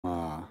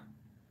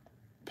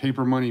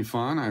paper money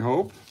fun, I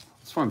hope.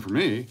 It's fun for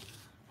me.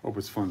 Hope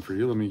it's fun for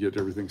you. Let me get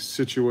everything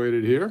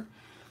situated here.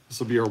 This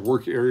will be our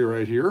work area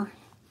right here.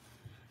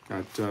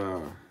 Got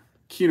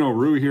Kino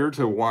Rue here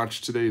to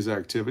watch today's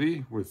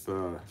activity with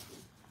the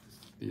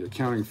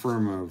accounting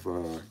firm of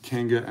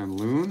Kanga and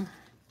Loon.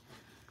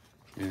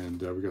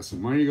 And we got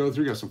some money to go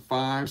through. Got some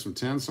 5s, some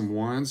 10s, some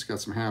 1s.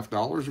 Got some $half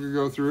we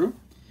go through.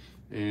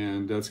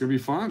 And that's going to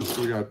be fun.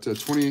 So we got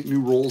 28 new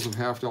rolls of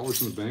 $half in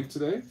the bank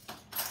today.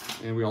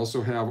 And we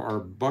also have our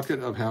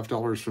bucket of $half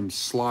from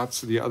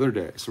slots the other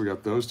day. So we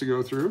got those to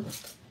go through.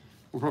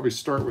 We'll probably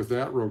start with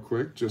that real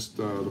quick, just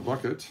the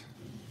bucket,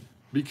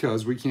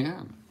 because we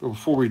can. But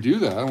before we do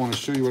that, I want to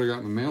show you what I got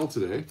in the mail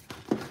today.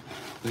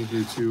 Thank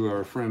you to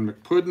our friend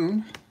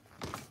McPuddin.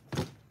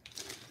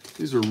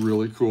 These are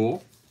really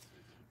cool.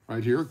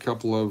 Right here, a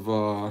couple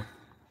of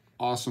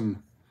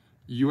awesome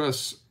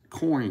U.S.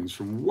 coins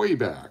from way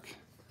back.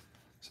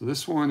 So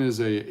this one is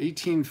a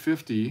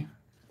 1850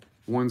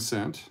 1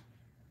 cent.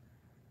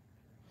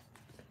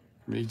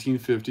 From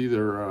 1850,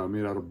 they're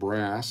made out of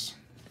brass.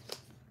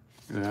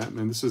 Look at that. And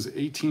then this is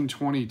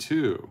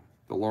 1822,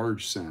 the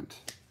large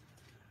cent.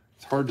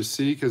 It's hard to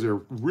see because they're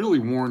really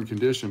worn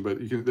condition, but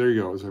you can, there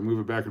you go. As I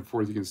move it back and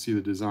forth, you can see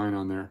the design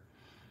on there.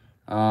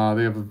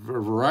 They have a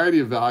variety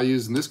of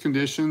values. In this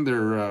condition,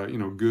 they're you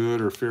know,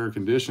 good or fair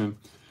condition.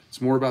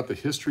 It's more about the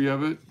history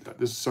of it.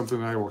 This is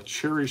something that I will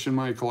cherish in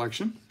my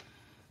collection.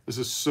 This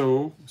is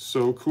so,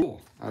 so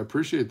cool. I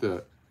appreciate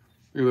that.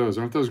 Look at those.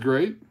 Aren't those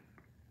great?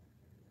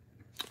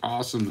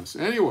 Awesomeness.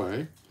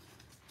 Anyway,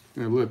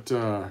 I'm going to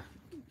let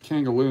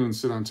Kangaloon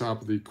sit on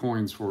top of the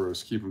coins for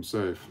us, keep them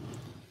safe.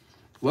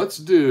 Let's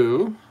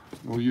do,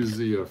 we'll use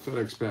the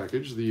FedEx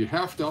package, the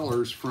 $half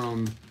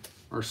from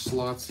our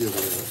slots the other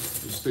day.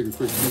 Just take a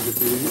quick peek at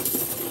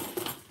these.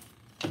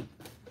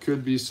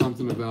 Could be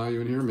something of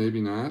value in here,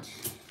 maybe not.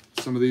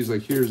 Some of these,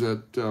 like here's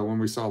that one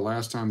we saw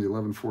last time, the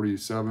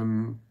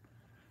 1147.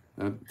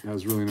 That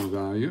has really no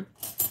value.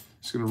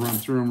 Just gonna run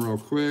through them real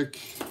quick.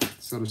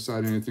 Set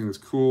aside anything that's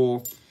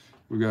cool.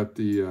 We got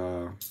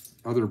the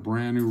other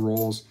brand new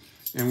rolls.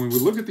 And when we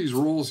look at these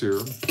rolls here,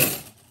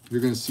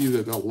 you're gonna see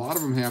that a lot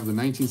of them have the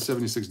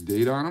 1976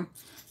 date on them.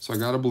 So I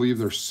gotta believe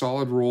they're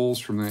solid rolls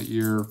from that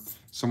year.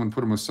 Someone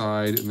put them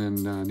aside and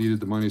then needed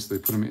the money, so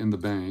they put them in the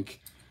bank.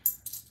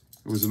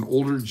 It was an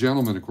older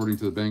gentleman, according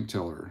to the bank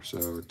teller.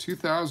 So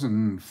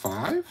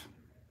 2005?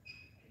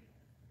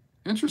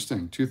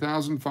 Interesting,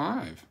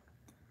 2005.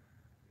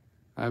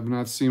 I have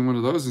not seen one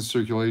of those in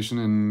circulation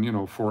in, you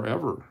know,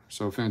 forever.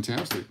 So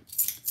fantastic.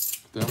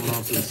 That one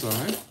off to the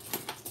side.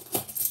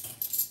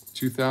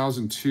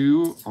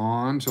 2002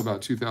 on to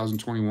about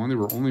 2021. They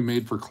were only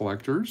made for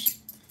collectors.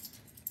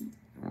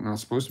 We're not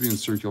supposed to be in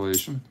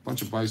circulation. A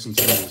bunch of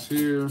bicentennials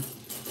here.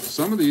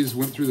 Some of these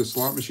went through the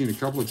slot machine a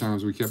couple of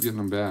times. We kept getting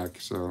them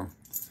back, so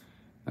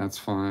that's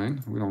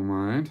fine. We don't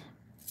mind.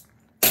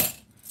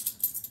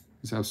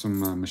 These have some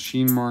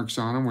machine marks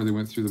on them where they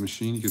went through the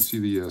machine. You can see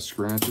the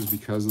scratches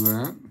because of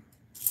that.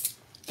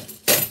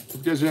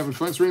 Hope you guys are having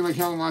fun. It's raining like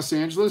hell in Los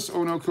Angeles.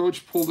 Oh no,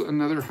 Coach, pulled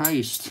another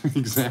heist.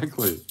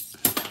 Exactly.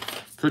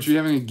 Coach, are you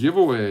having a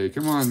giveaway?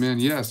 Come on, man.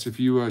 Yes, if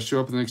you show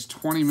up in the next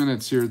 20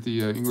 minutes here at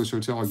the English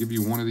Hotel, I'll give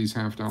you one of these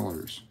 $half.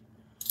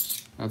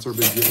 That's our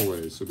big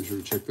giveaway, so be sure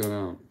to check that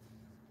out.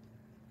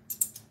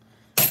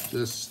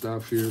 This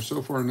stuff here.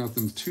 So far,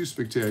 nothing too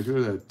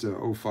spectacular. That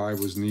 05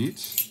 was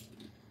neat.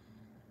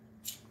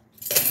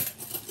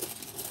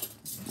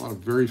 A lot of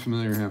very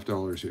familiar $half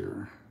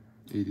here.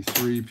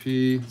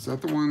 83p. Is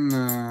that the one?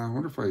 I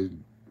wonder if I...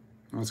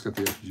 Oh, it's got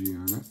the FG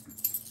on it.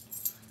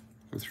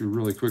 Go through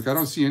really quick. I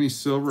don't see any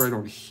silver. I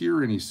don't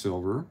hear any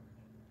silver.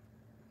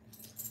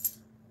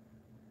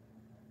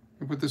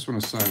 I'll put this one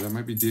aside. That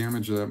might be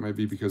damaged, or that might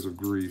be because of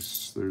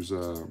grease. There's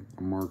a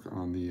mark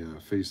on the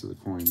face of the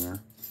coin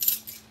there.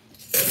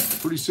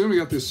 Pretty soon we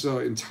got this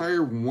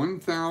entire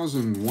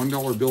 1,000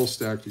 $1 bill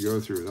stack to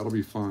go through. That'll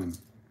be fun.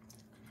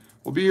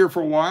 We'll be here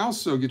for a while,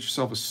 so get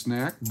yourself a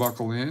snack,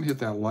 buckle in, hit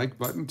that like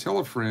button, tell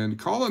a friend,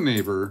 call a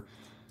neighbor,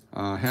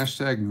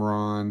 hashtag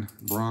Bron.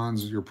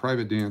 Bron's your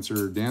private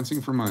dancer,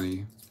 dancing for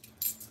money.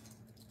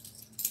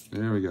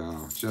 There we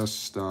go.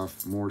 Just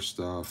stuff, more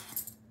stuff.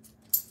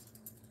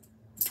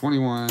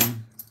 21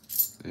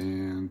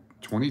 and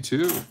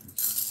 22.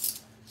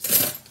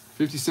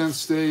 50 cents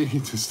stay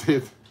to stay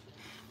at,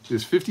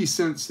 there's 50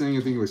 cents staying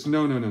at the English.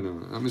 No, not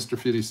Mr.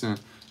 50 Cent.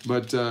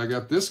 But I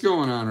got this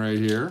going on right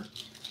here.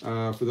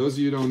 For those of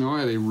you who don't know, I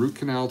had a root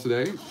canal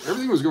today.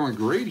 Everything was going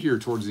great here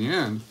towards the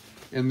end.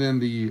 And then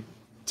the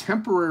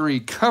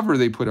temporary cover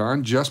they put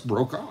on just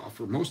broke off,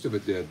 or most of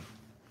it did.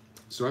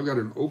 So I've got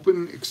an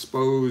open,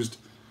 exposed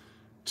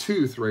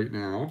tooth right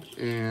now,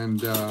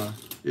 and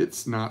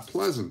it's not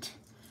pleasant.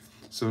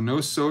 So no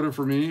soda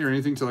for me or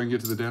anything till I can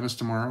get to the dentist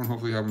tomorrow, and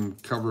hopefully have them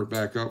cover it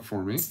back up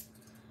for me.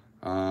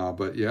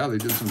 But yeah, they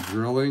did some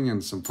drilling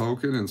and some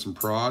poking and some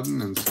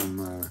prodding and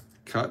some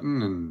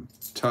cutting and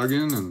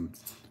tugging and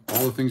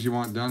all the things you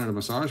want done at a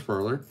massage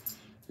parlor.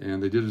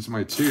 And they did it to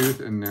my tooth,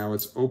 and now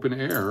it's open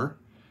air.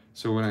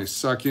 So when I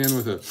suck in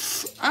with a,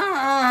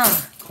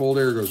 cold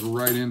air goes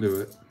right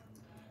into it.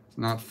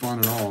 not fun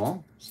at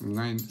all. Some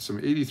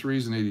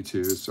 83s and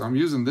 82s. So I'm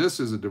using this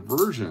as a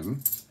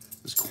diversion,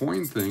 this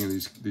coin thing and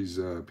these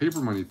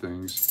paper money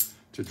things,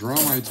 to draw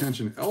my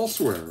attention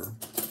elsewhere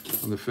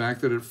on the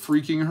fact that it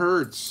freaking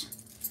hurts.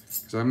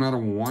 Because I'm not a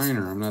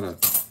whiner. I'm not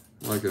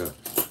like a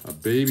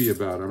baby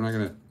about it. I'm not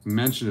going to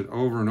mention it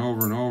over and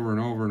over and over and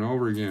over and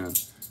over again,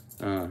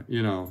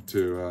 you know,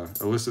 to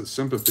elicit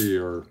sympathy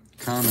or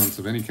comments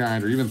of any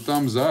kind, or even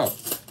thumbs up.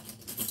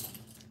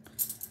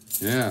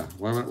 Yeah,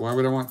 why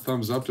would I want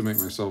thumbs up to make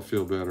myself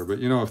feel better? But,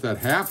 you know, if that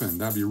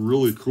happened, that'd be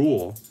really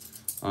cool.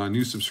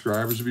 New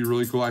subscribers would be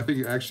really cool. I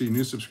think actually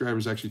new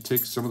subscribers actually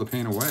take some of the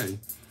pain away.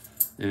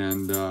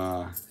 And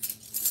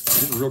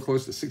getting real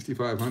close to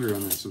 6,500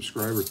 on that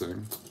subscriber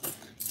thing.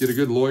 Get a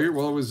good lawyer.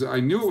 Well, I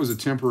knew it was a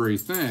temporary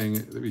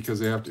thing because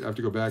they have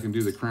to go back and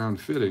do the crown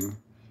fitting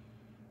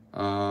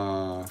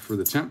for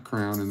the temp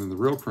crown and then the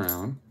real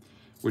crown,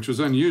 which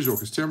was unusual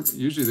because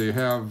usually they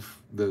have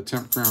the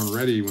temp crown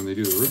ready when they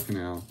do the root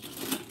canal.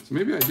 So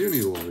maybe I do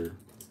need a lawyer.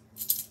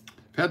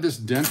 I've had this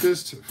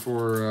dentist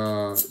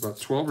for about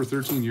 12 or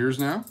 13 years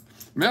now.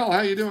 Mel,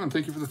 how you doing?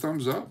 Thank you for the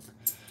thumbs up.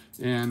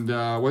 And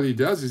what he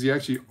does is he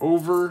actually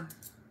over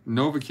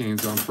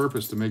Novocaines on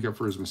purpose to make up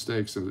for his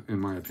mistakes, in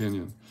my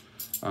opinion.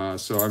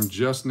 So I'm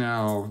just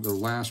now, the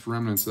last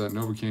remnants of that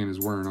Novocaine is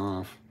wearing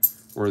off,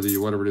 or the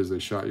whatever it is they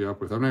shot you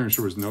up with. I'm not even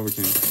sure it was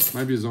Novocaine. It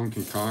might be his own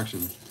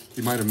concoction.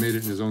 He might have made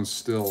it in his own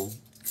still.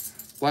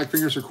 Black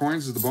Fingers for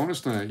Coins is the bonus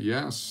tonight.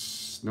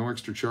 Yes, no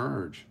extra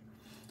charge.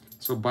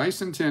 So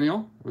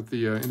bicentennial with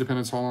the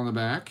Independence Hall on the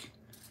back.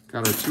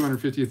 Got our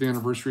 250th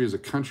anniversary as a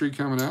country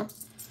coming up.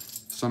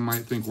 Some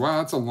might think, wow,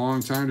 that's a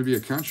long time to be a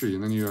country.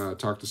 And then you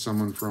talk to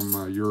someone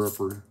from Europe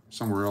or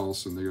somewhere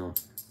else, and they go,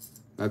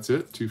 that's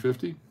it,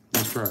 250?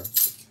 Nice try.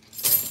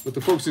 But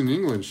the folks in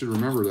England should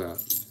remember that.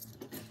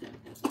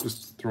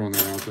 Just throwing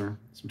that out there.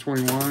 Some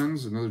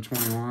 21s, another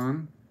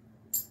 21.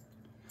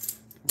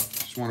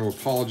 Just want to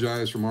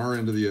apologize from our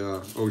end of the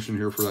ocean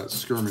here for that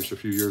skirmish a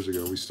few years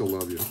ago. We still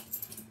love you.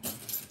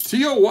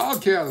 T.O.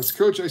 Wildcats.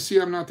 Coach, I see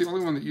I'm not the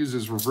only one that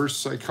uses reverse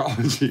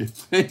psychology.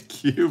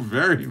 Thank you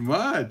very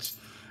much.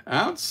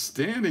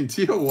 Outstanding.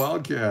 T.O.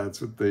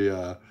 Wildcats with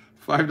the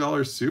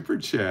 $5 super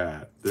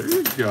chat. There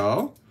you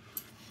go.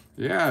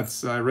 Yeah,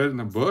 I read it in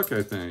a book,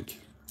 I think.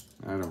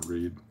 I don't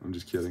read. I'm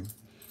just kidding.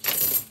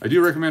 I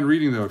do recommend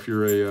reading, though, if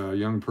you're a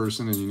young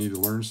person and you need to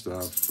learn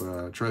stuff.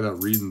 Try that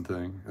reading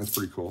thing. That's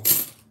pretty cool.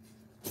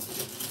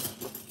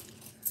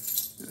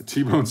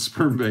 T-bone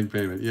sperm bank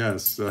payment.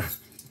 Yes.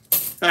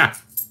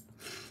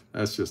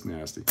 That's just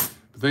nasty.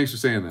 But thanks for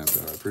saying that,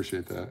 though. I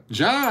appreciate that.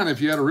 John,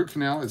 if you had a root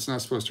canal, it's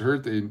not supposed to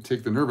hurt. They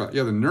take the nerve out.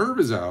 Yeah, the nerve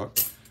is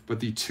out, but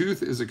the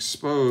tooth is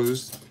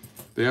exposed.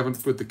 They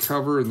haven't put the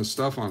cover and the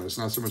stuff on it. It's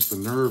not so much the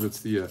nerve.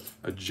 It's the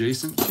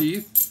adjacent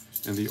teeth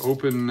and the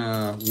open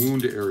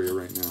wound area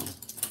right now.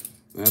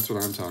 That's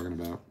what I'm talking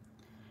about.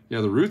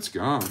 Yeah, the root's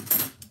gone.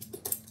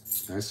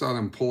 I saw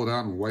them pull it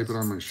out and wipe it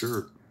on my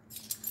shirt.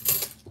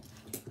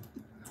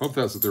 Hope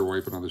that's what they're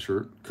wiping on the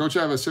shirt. Coach,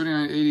 I have a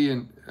 79.80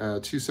 and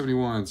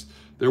 271s.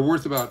 They're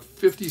worth about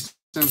 50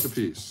 cents a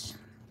piece.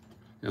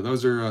 Yeah,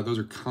 those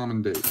are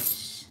common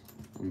dates,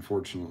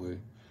 unfortunately.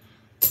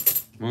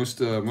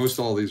 Most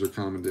all of these are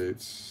common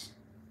dates.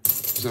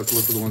 Just have to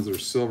look for the ones that are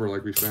silver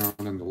like we found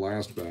in the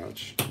last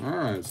batch. All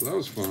right, so that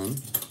was fun.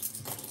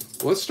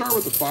 Let's start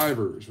with the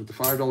fivers, with the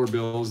 $5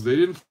 bills. They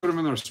didn't put them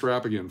in their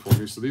strap again for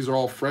me, so these are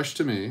all fresh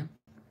to me.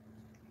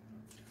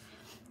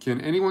 Can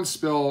anyone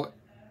spell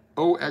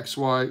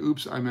OXY?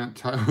 Oops, I meant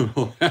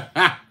title.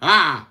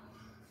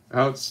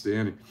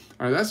 Outstanding.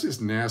 All right, that's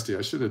just nasty.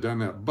 I should have done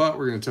that, but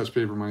we're going to touch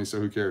paper money, so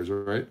who cares,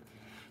 right?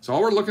 So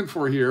all we're looking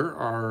for here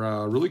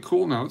are really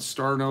cool notes,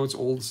 star notes,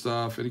 old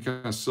stuff, any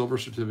kind of silver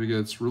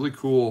certificates, really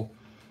cool,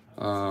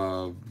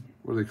 what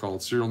do they call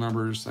it, serial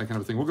numbers, that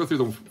kind of thing. We'll go through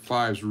the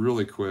fives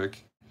really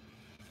quick.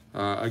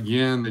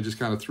 Again, they just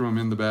kind of threw them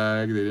in the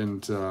bag. They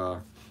didn't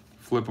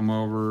flip them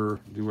over,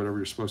 do whatever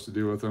you're supposed to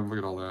do with them. Look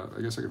at all that.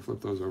 I guess I can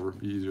flip those over.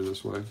 It'd be easier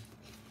this way.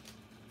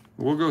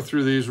 We'll go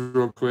through these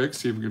real quick,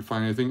 see if we can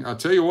find anything. I'll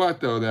tell you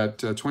what, though, that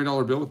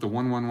 $20 bill with the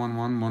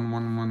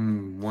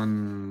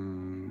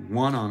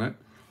 11111111 on it,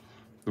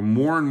 the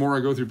more and more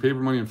I go through paper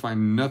money and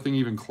find nothing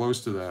even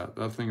close to that.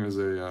 That thing is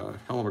a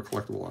hell of a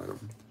collectible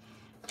item.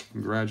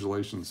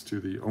 Congratulations to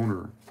the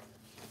owner,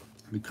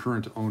 the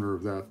current owner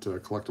of that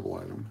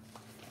collectible item.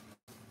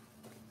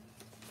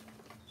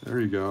 There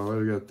you go. What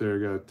do we got there?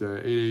 Got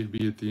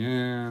 88B at the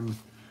end.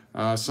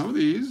 Some of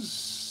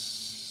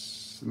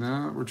these,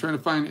 no, we're trying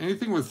to find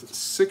anything with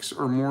 6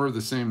 or more of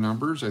the same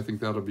numbers. I think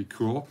that'll be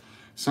cool.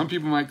 Some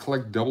people might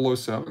collect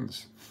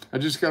 007s. I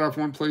just got off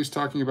one place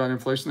talking about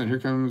inflation, then here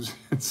comes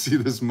see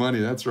this money.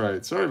 That's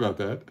right. Sorry about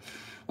that.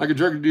 Like a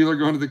drug dealer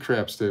going to the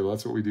craps table.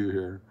 That's what we do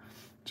here.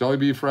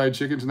 Jollibee fried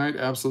chicken tonight?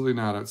 Absolutely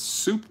not. It's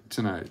soup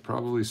tonight.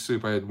 Probably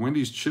soup. I had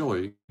Wendy's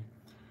chili.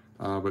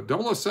 But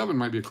 007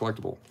 might be a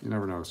collectible. You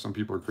never know. Some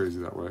people are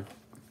crazy that way.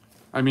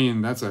 I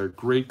mean, that's a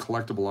great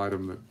collectible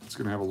item that's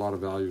going to have a lot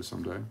of value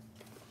someday.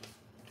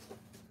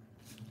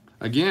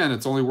 Again,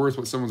 it's only worth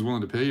what someone's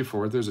willing to pay you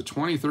for it. There's a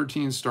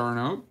 2013 star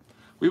note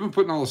We've been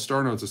putting all the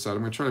star notes aside. I'm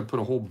going to try to put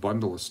a whole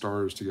bundle of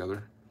stars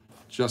together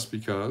just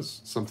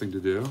because, something to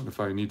do. If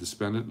I need to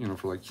spend it, you know,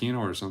 for like Keno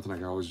or something, I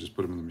can always just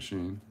put them in the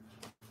machine.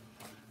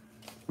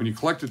 When you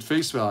collect at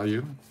face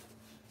value,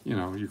 you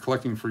know, you're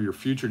collecting for your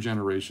future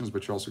generations,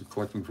 but you're also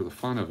collecting for the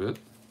fun of it.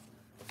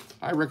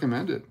 I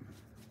recommend it.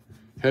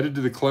 Headed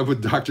to the club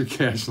with Dr.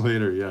 Cash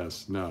later.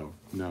 Yes, no.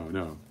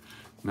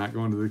 Not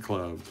going to the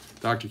club.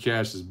 Dr.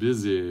 Cash is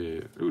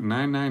busy. Ooh,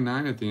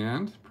 999 at the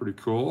end. Pretty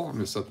cool. I'm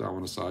going to set that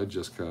one aside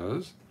just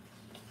because.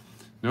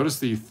 Notice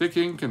the thick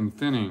ink and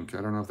thin ink.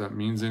 I don't know if that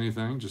means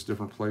anything. Just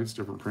different plates,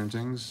 different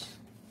printings.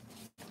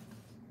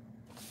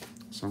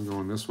 Some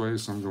going this way,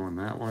 some going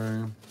that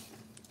way.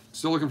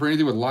 Still looking for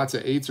anything with lots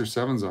of 8s or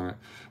 7s on it.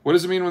 What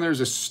does it mean when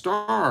there's a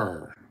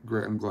star?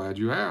 I'm glad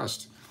you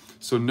asked.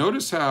 So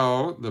notice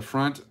how the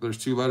front, there's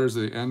 2 letters,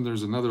 at the end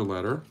there's another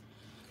letter.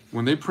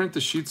 When they print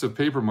the sheets of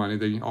paper money,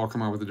 they all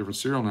come out with the different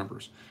serial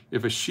numbers.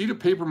 If a sheet of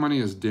paper money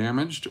is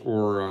damaged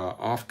or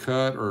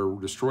off-cut or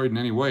destroyed in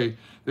any way,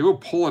 they will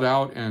pull it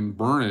out and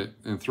burn it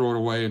and throw it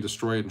away and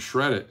destroy it and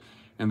shred it.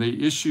 And they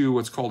issue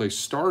what's called a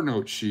star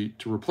note sheet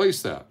to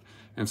replace that.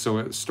 And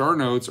so star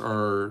notes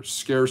are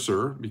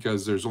scarcer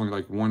because there's only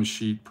like 1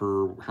 sheet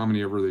per how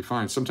many ever they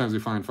find. Sometimes they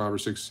find 5 or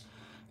 6,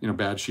 you know,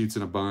 bad sheets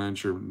in a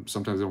bunch, or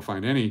sometimes they don't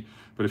find any.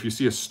 But if you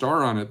see a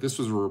star on it, this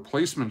was a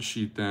replacement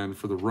sheet then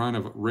for the run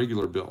of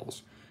regular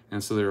bills.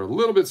 And so they're a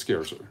little bit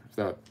scarcer, if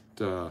that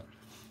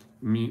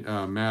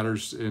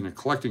matters in a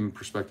collecting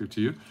perspective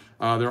to you.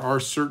 There are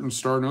certain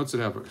star notes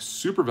that have a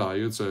super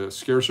value. It's a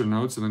scarcer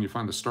notes, and then you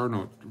find the star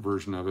note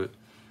version of it.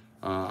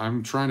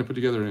 I'm trying to put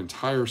together an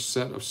entire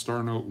set of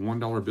star note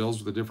 $1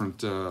 bills with the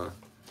different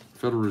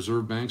Federal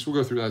Reserve banks. We'll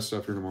go through that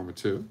stuff here in a moment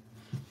too.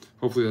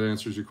 Hopefully that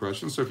answers your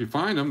question. So if you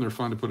find them, they're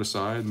fun to put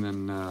aside, and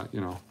then,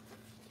 you know,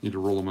 need to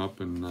roll them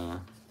up and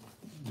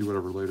do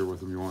whatever later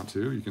with them you want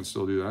to. You can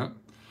still do that.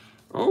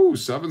 Oh,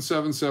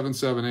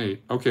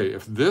 77778. Okay,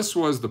 if this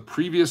was the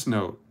previous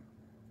note,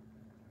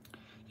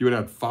 you would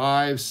have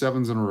 5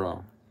 7s in a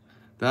row.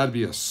 That'd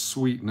be a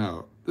sweet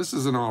note. This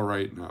is an all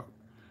right note.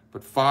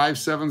 But 5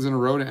 7s in a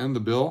row to end the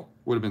bill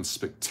would have been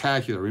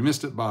spectacular. We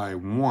missed it by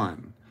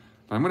 1.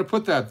 But I'm going to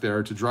put that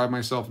there to drive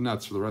myself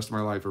nuts for the rest of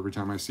my life. Every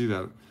time I see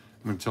that, I'm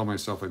going to tell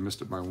myself I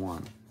missed it by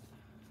 1.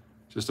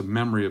 Just a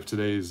memory of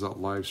today's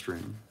live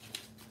stream.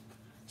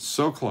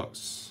 So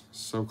close,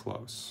 so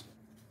close.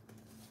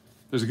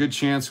 There's a good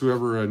chance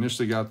whoever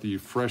initially got the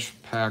fresh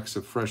packs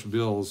of fresh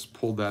bills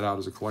pulled that out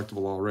as a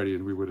collectible already,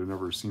 and we would have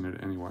never seen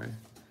it anyway.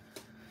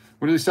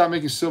 When did they stop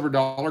making silver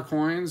dollar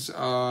coins?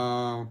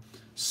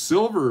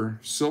 Silver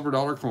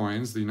dollar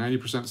coins, the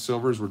 90%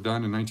 silvers were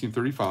done in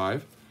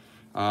 1935.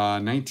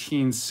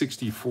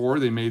 1964,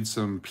 they made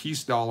some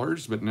piece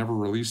dollars, but never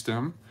released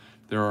them.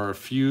 There are a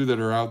few that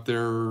are out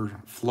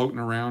there floating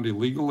around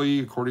illegally,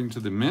 according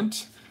to the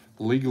mint,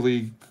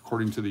 legally,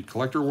 according to the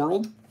collector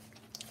world.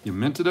 You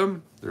minted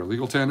them, they're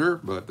legal tender,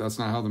 but that's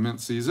not how the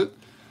mint sees it.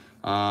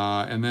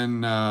 And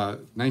then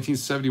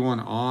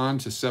 1971 on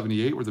to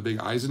 78 were the big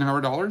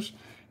Eisenhower dollars.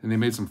 And they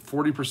made some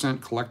 40%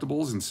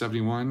 collectibles in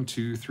 71,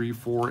 2, 3,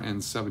 4,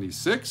 and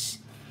 76.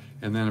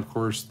 And then, of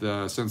course,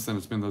 since then,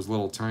 it's been those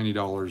little tiny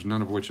dollars,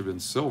 none of which have been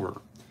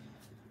silver.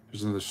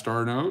 Here's another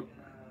star note.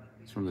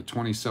 It's from the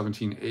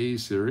 2017 A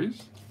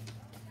series.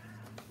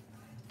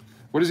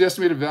 What is the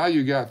estimated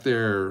value you got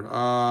there?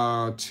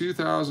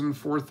 2,000,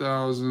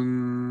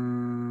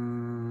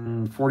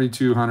 4,000,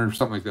 4,200,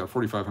 something like that.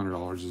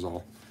 $4,500 is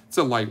all. It's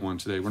a light one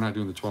today. We're not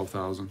doing the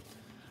 12,000.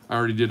 I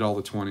already did all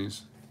the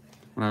 20s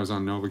when I was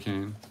on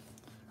Novocaine.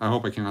 I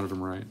hope I counted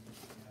them right.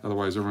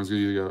 Otherwise, everyone's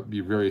going to either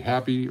be very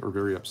happy or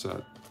very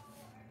upset.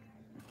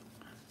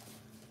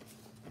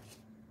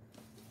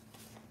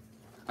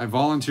 I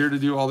volunteered to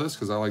do all this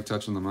because I like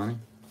touching the money.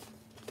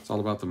 It's all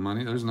about the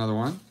money. There's another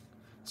one.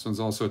 This one's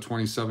also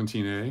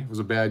 2017A. It was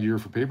a bad year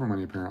for paper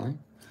money, apparently.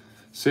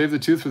 Save the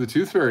tooth for the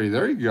Tooth Fairy.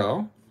 There you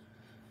go.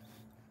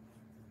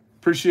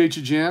 Appreciate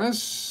you,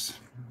 Janice.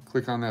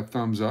 Click on that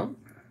thumbs up.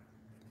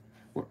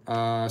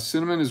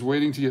 Cinnamon is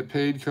waiting to get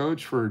paid,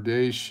 Coach, for a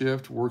day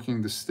shift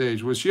working the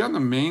stage. Was she on the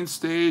main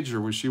stage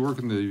or was she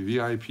working the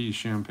VIP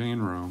champagne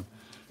room?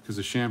 Because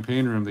the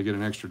champagne room, they get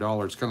an extra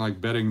 $1. It's kind of like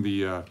betting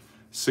the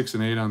 6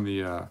 and 8 on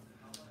the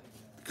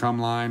come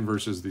line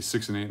versus the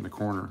 6 and 8 in the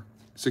corner.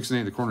 6 and 8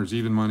 in the corner is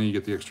even money. You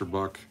get the extra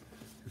 $1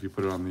 if you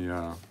put it on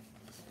the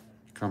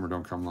come or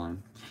don't come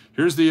line.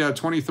 Here's the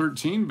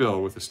 2013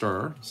 bill with the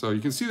star. So you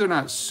can see they're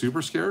not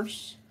super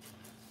scarce,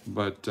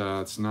 but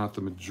it's not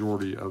the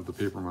majority of the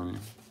paper money.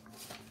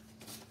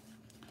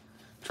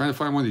 Trying to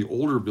find one of the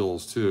older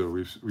bills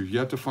too. We've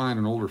yet to find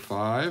an older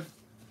 5.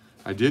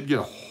 I did get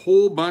a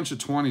whole bunch of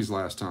 20s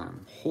last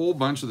time. A whole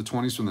bunch of the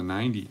 20s from the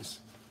 90s.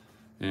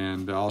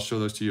 And I'll show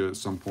those to you at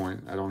some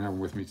point. I don't have them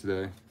with me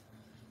today.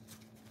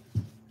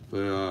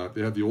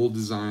 They had the old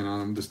design on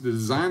them. The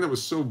design that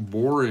was so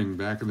boring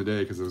back in the day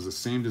because it was the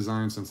same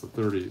design since the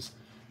 30s.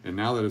 And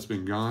now that it's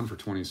been gone for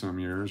 20-some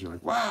years, you're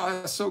like, wow,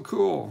 that's so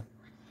cool.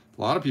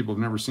 A lot of people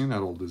have never seen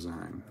that old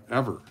design,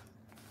 ever.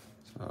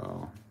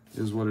 So, it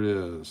is what it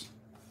is.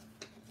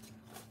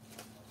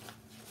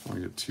 Don't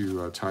want to get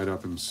too tied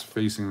up and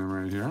facing them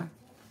right here.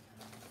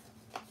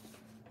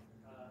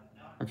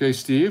 Okay,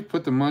 Steve,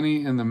 put the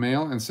money in the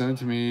mail and send it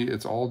to me.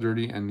 It's all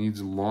dirty and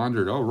needs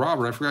laundered. Oh,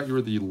 Robert, I forgot you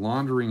were the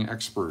laundering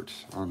expert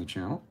on the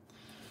channel.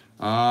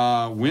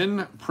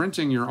 When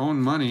printing your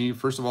own money,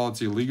 first of all,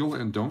 it's illegal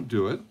and don't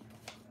do it.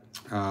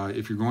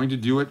 If you're going to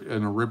do it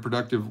in a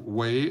reproductive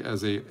way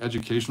as an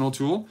educational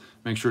tool,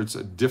 make sure it's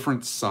a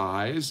different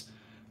size.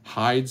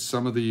 Hide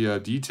some of the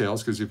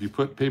details, because if you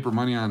put paper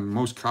money on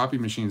most copy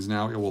machines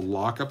now, it will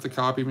lock up the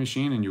copy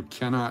machine and you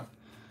cannot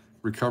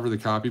recover the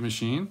copy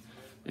machine.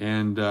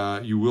 And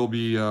you will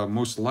be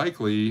most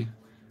likely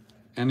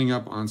ending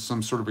up on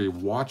some sort of a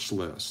watch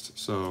list.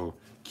 So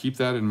keep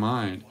that in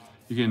mind.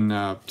 You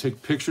can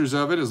take pictures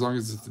of it as long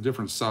as it's a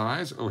different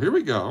size. Oh, here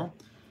we go.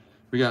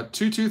 We got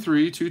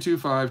 223,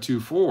 225,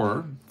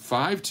 24,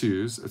 5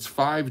 twos. It's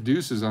 5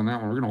 deuces on that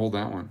one. We're going to hold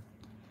that one.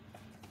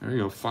 There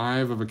you go,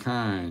 5 of a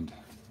kind.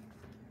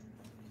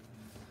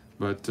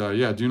 But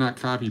yeah, do not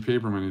copy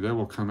paper money. That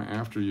will come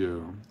after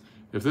you.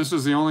 If this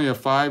was only a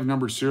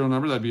 5-number serial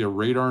number, that'd be a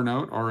radar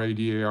note,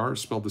 R-A-D-A-R,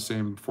 spelled the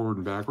same forward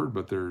and backward,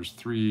 but there's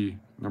 3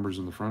 numbers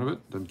in the front of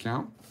it. Doesn't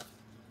count.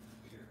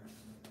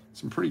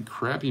 Some pretty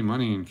crappy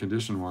money in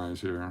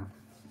condition-wise here,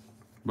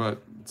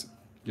 but it's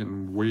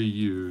getting way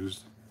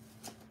used.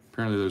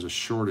 Apparently there's a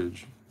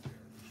shortage.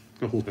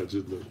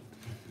 Allegedly.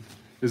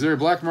 Is there a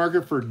black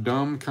market for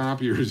dumb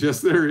copiers?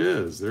 Yes, there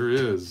is. There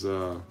is.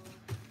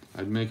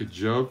 I'd make a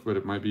joke, but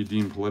it might be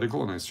deemed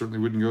political, and I certainly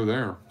wouldn't go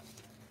there.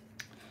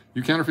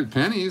 You counterfeit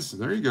pennies.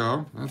 There you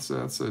go. That's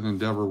an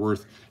endeavor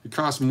worth. It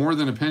costs more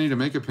than a penny to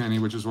make a penny,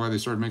 which is why they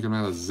started making them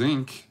out of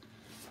zinc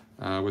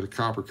with a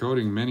copper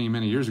coating many,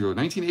 many years ago.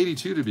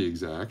 1982 to be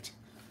exact.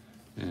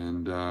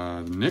 And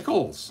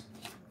nickels,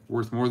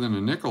 worth more than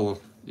a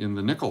nickel in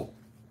the nickel.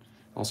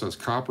 Also has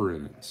copper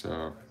in it.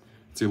 So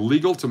it's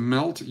illegal to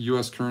melt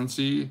U.S.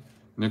 currency,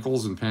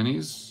 nickels and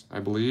pennies, I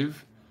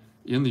believe,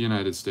 in the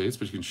United States,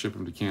 but you can ship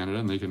them to Canada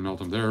and they can melt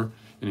them there.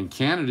 And in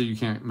Canada, you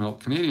can't melt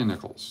Canadian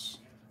nickels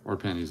or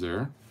pennies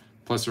there.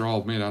 Plus, they're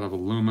all made out of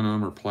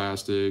aluminum or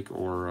plastic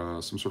or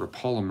some sort of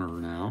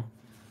polymer now.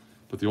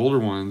 But the older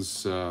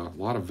ones, a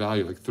lot of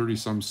value, like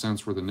 30-some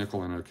cents worth of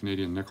nickel in a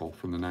Canadian nickel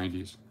from the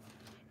 90s.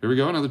 Here we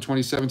go, another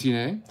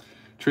 2017A.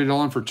 Traded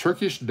all in for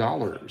Turkish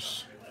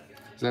dollars.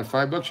 Is that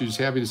 $5? You're just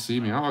happy to see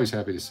me. I'm always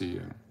happy to see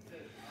you.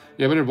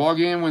 Yeah, but in a ball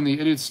game, when the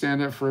idiots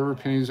stand up forever,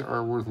 pennies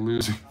are worth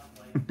losing.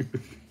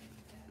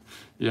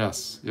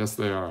 Yes, yes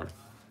they are.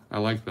 I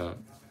like that.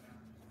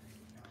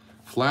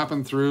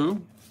 Flapping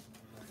through.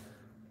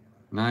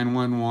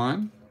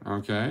 911.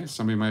 Okay,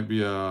 somebody might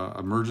be a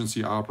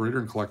emergency operator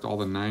and collect all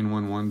the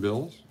 911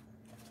 bills.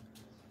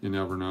 You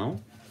never know.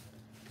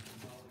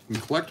 You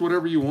can collect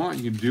whatever you want.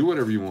 You can do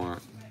whatever you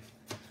want.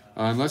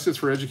 Unless it's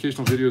for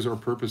educational videos or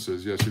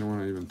purposes. Yes, you don't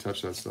want to even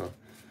touch that stuff.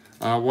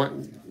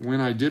 When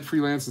I did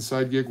freelance and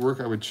side gig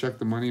work, I would check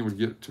the money and would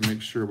get to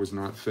make sure it was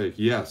not fake.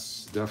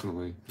 Yes,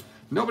 definitely.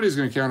 Nobody's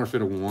going to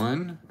counterfeit a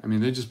 1. I mean,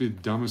 they'd just be the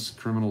dumbest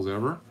criminals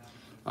ever.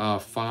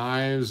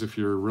 5s if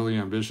you're really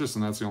ambitious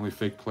and that's the only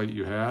fake plate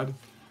you had.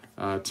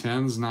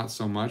 10s, not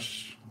so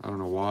much. I don't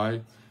know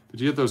why. But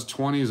you get those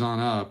 20s on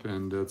up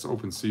and it's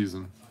open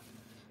season.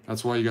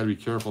 That's why you got to be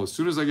careful. As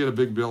soon as I get a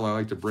big bill, I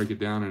like to break it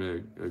down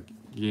in a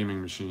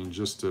gaming machine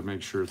just to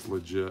make sure it's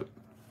legit.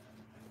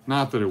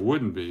 Not that it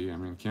wouldn't be. I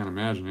mean, can't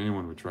imagine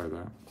anyone would try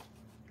that.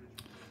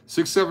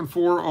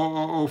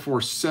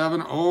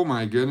 674-00047. Oh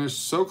my goodness,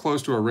 so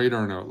close to a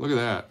radar note. Look at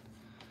that.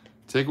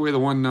 Take away the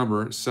 1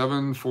 number,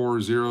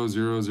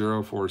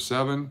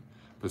 7400047,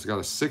 but it's got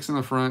a 6 in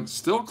the front.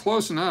 Still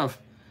close enough.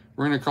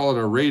 We're going to call it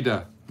a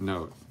Reyna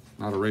note,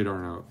 not a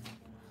radar note.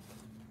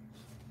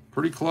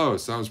 Pretty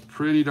close. That was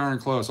pretty darn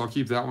close. I'll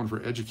keep that one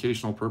for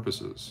educational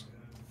purposes.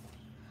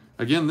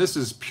 Again, this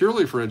is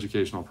purely for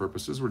educational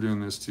purposes. We're doing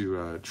this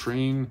to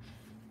train,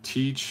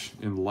 teach,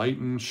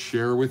 enlighten,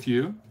 share with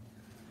you.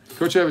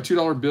 Coach, I have a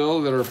 $2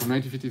 bill that are from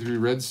 1953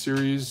 red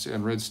series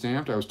and red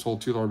stamped. I was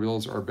told $2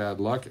 bills are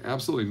bad luck.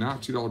 Absolutely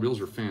not. $2 bills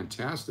are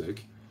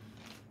fantastic.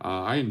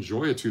 I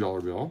enjoy a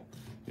 $2 bill.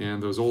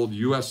 And those old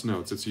U.S.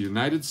 notes. It's a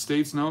United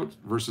States note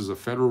versus a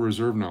Federal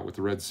Reserve note with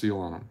the red seal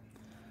on them.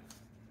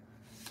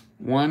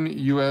 1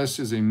 U.S.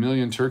 is a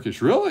million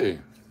Turkish. Really?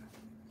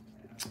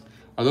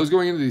 Are those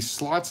going into the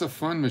slots of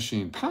fun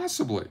machine?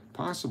 Possibly.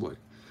 Possibly.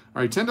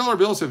 All right, $10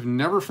 bills have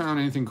never found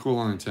anything cool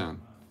on a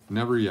 10.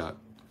 Never yet.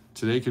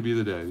 Today could be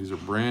the day. These are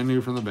brand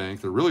new from the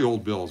bank. They're really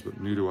old bills, but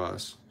new to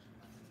us.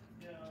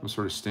 Some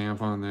sort of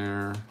stamp on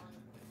there.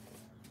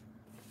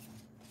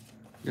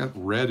 You got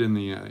red in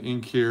the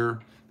ink here.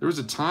 There was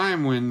a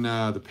time when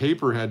the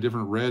paper had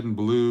different red and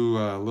blue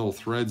little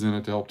threads in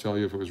it to help tell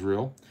you if it was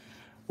real.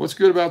 What's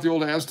good about the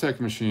old Aztec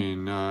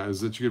machine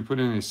is that you could put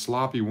in a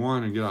sloppy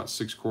 1 and get out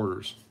 6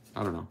 quarters.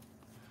 I don't know.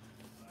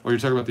 Oh, you're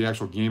talking about the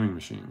actual gaming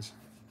machines.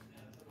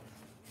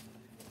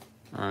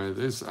 All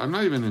right, I'm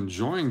not even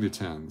enjoying the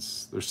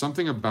 10s. There's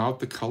something about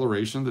the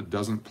coloration that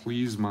doesn't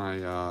please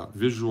my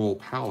visual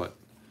palette.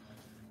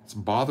 It's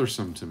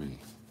bothersome to me.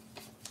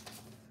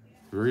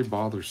 Very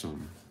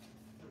bothersome.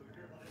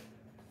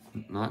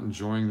 Not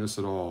enjoying this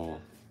at all.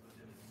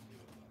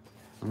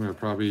 I'm going to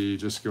probably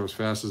just go as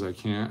fast as I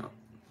can.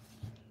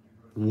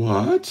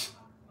 What?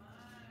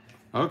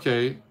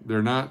 Okay,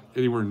 they're not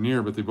anywhere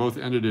near, but they both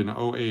ended in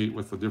 08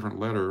 with a different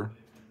letter,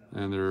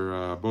 and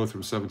they're both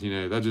from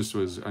 17A. That just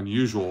was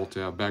unusual to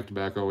have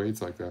back-to-back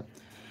 08s like that.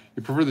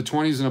 You prefer the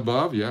 20s and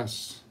above?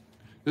 Yes.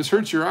 This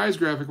hurts your eyes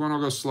graphic one.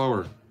 I'll go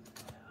slower.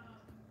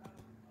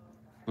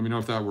 Let me know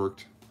if that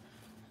worked.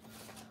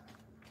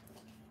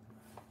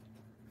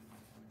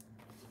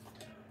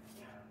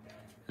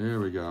 There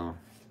we go.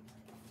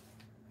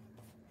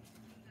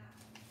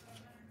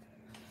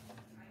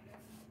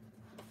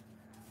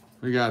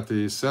 We got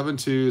the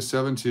 72,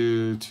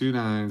 72,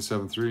 29,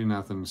 73,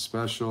 nothing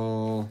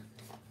special.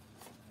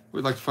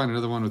 We'd like to find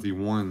another one with the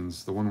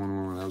ones. The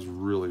 111, that was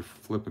really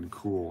flipping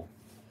cool.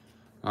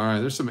 All right,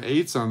 there's some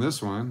 8s on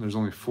this one. There's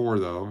only 4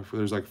 though. If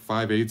there's like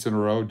 5 8s in a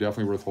row,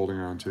 definitely worth holding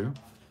on to.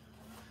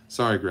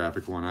 Sorry,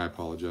 graphic one, I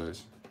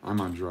apologize. I'm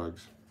on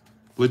drugs.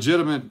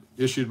 Legitimate,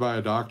 issued by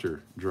a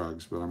doctor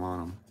drugs, but I'm on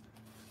them.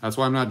 That's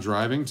why I'm not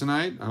driving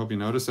tonight. I hope you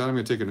noticed that. I'm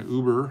gonna take an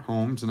Uber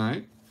home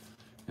tonight,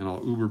 and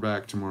I'll Uber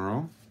back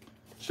tomorrow,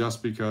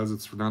 just because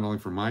it's not only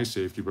for my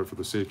safety, but for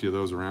the safety of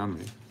those around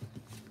me.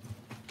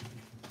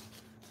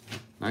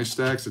 Nice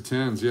stacks of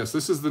 10s. Yes,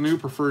 this is the new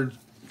preferred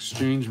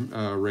exchange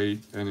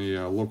rate in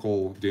a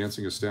local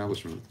dancing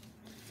establishment.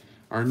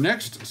 Our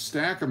next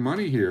stack of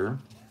money here,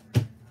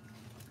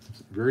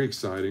 very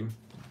exciting.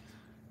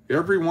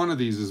 Every one of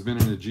these has been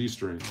in a G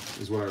string,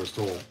 is what I was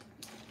told.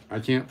 I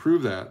can't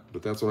prove that,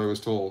 but that's what I was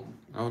told.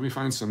 Now let me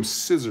find some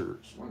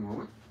scissors. One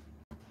moment.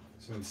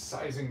 Some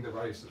incising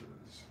devices.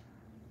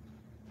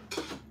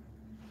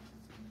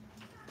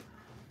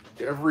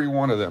 Every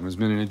one of them has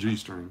been in a G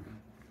string.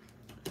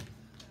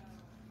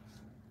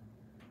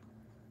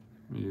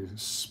 Let me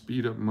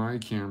speed up my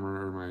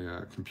camera or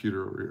my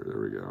computer over here.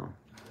 There we go.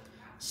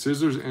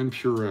 Scissors and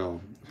Purell.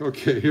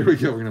 Okay, here we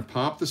go. We're gonna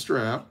pop the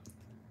strap.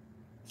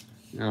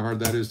 You know how hard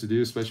that is to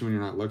do, especially when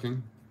you're not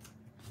looking.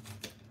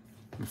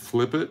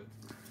 Flip it,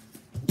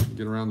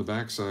 get around the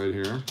back side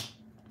here.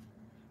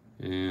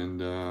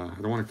 And I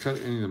don't want to cut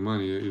any of the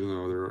money, even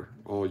though they're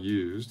all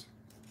used.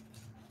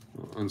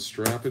 I'll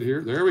unstrap it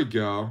here. There we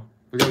go.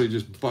 Look how they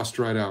just bust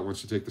right out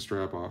once you take the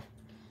strap off.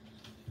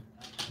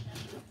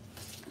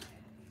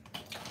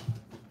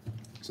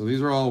 So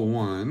these are all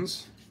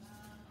ones.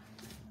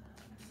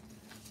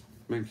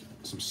 Make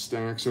some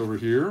stacks over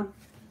here.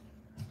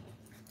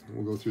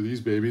 We'll go through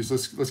these babies.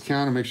 Let's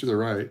count and make sure they're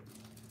right.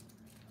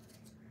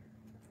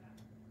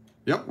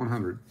 Yep,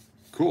 100.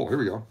 Cool, here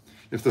we go.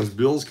 If those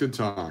bills could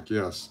talk,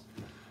 yes.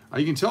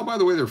 You can tell by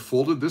the way they're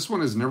folded. This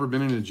one has never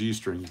been in a G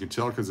string. You can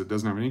tell because it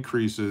doesn't have any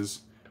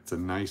creases. It's a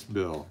nice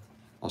bill.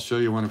 I'll show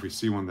you one if we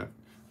see one that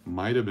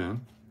might have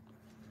been.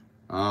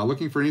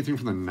 Looking for anything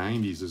from the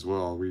 90s as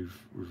well. We've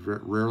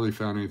rarely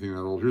found anything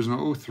that old. Here's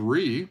an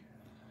 03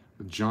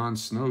 with Jon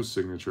Snow's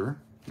signature.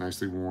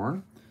 Nicely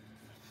worn.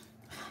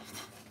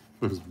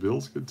 Those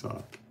bills could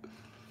talk.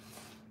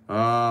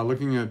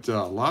 Looking at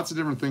lots of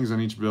different things on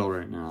each bill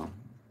right now.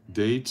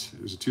 Date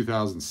is a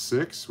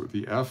 2006 with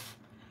the F.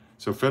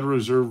 So Federal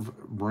Reserve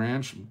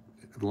Branch,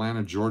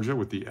 Atlanta, Georgia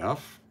with the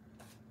F.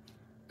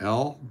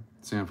 L,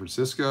 San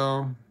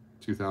Francisco,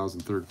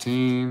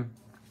 2013.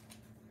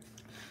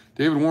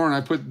 David Warren,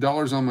 I put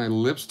dollars on my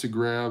lips to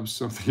grab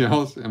something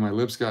else, and my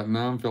lips got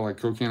numb, felt like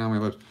cocaine on my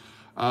lips.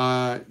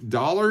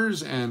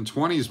 Dollars and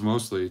 20s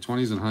mostly,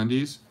 20s and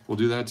hundies will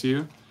do that to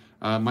you.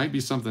 Might be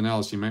something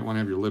else. You might want to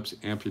have your lips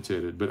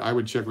amputated, but I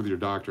would check with your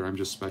doctor. I'm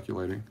just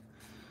speculating.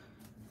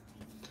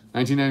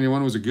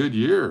 1991 was a good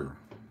year.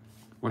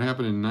 What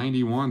happened in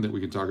 91 that we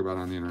can talk about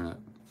on the internet?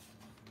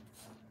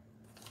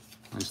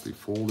 Nicely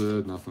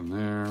folded, nothing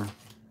there.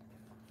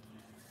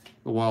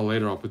 A while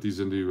later, I'll put these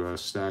into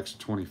stacks of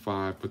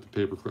 25, put the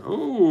paper clip.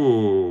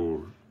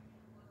 Oh!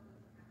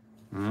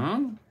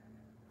 Huh?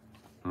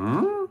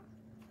 Huh?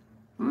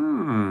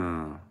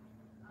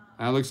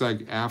 That looks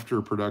like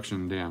after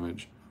production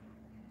damage.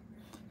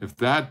 If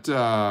that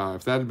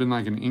had been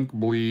like an ink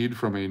bleed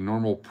from a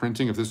normal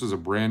printing, if this was a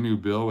brand new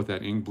bill with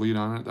that ink bleed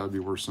on it, that would be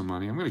worth some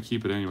money. I'm going to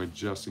keep it anyway,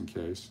 just in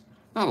case.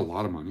 Not a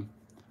lot of money, a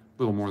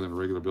little more than a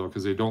regular bill,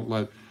 because they don't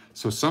let.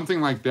 So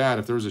something like that,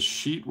 if there was a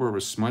sheet where it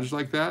was smudged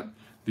like that,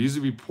 these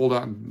would be pulled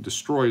out and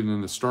destroyed, and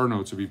then the star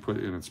notes would be put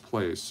in its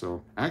place.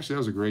 So actually, that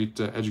was a great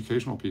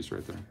educational piece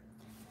right there.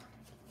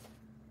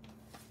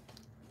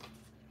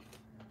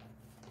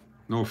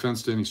 No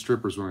offense to any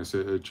strippers when I say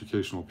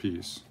educational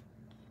piece,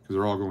 because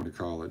they're all going to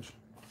college.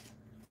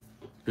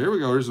 Here we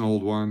go. Here's an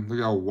old one. Look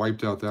how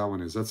wiped out that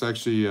one is. That's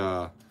actually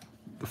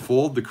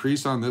the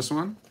crease on this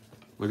one.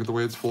 Look at the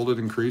way it's folded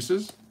in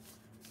creases.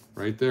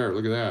 Right there.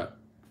 Look at that.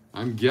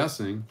 I'm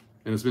guessing,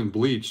 and it's been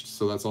bleached,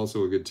 so that's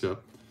also a good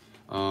tip.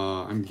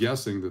 I'm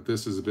guessing that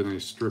this has been a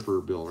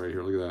stripper bill right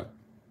here. Look at that.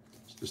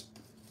 Just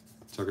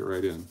tuck it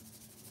right in.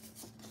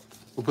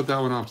 We'll put that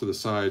one off to the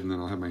side, and then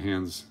I'll have my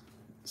hands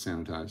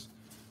sanitized.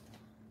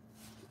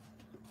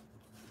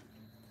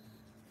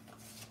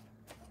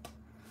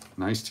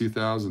 Nice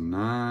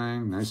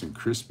 2009, nice and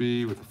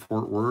crispy with the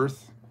Fort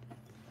Worth.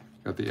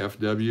 Got the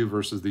FW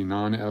versus the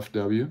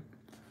non-FW.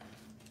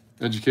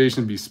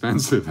 Education be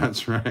expensive,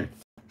 that's right.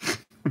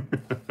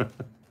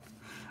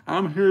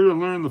 I'm here to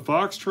learn the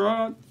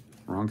foxtrot.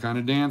 Wrong kind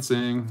of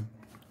dancing.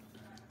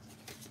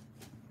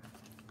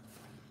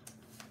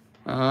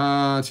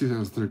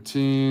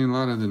 2013, a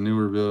lot of the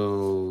newer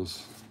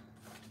bills.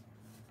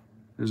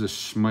 There's a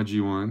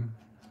smudgy one.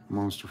 I'm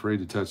almost afraid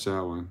to touch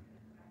that one.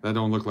 That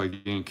don't look like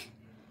ink.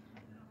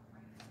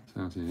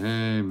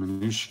 17A,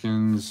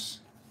 Minushkins.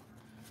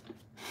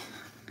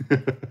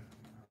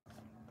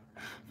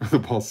 The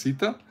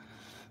Balsita.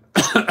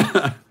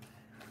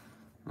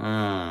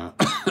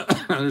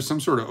 There's some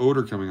sort of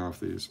odor coming off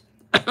these.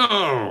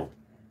 Oh!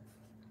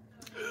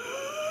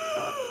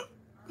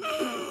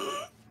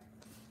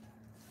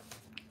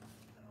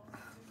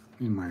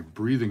 Need my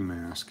breathing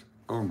mask.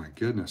 Oh my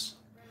goodness.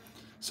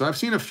 So I've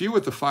seen a few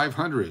with the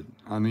 500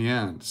 on the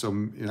end. So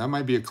that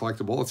might be a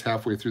collectible. It's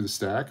halfway through the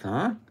stack,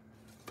 huh?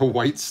 The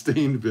white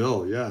stained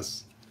bill,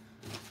 yes.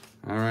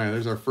 All right,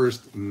 there's our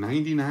first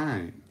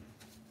 99.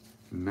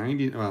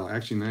 90, well,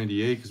 actually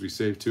 98 because we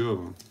saved 2 of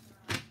them.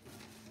 So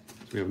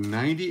we have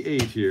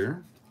 98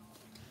 here.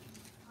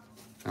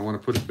 I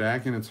want to put it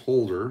back in its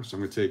holder. So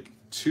I'm going to take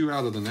 2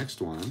 out of the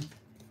next one.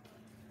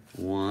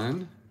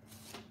 1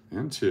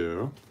 and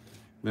 2.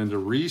 Then to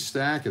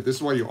restack it, this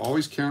is why you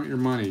always count your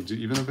money,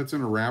 even if it's in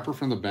a wrapper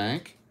from the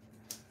bank.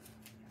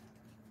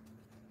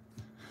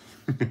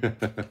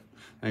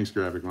 Thanks,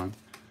 Graphic One.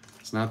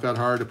 It's not that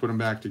hard to put them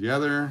back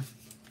together.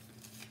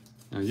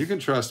 Now, you can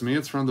trust me,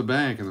 it's from the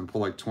bank, and then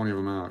pull like 20 of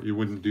them out. You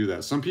wouldn't do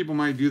that. Some people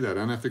might do that.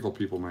 Unethical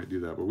people might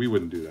do that, but we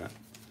wouldn't do that.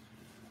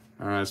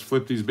 All right, let's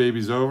flip these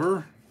babies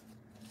over.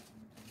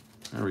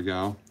 There we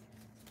go.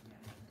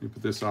 Let me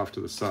put this off to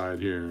the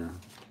side here.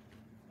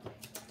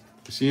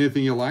 You see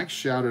anything you like,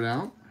 shout it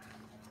out.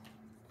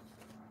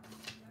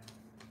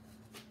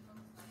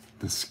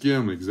 The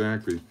skim,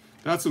 exactly.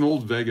 That's an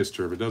old Vegas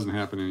turf. It doesn't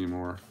happen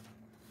anymore.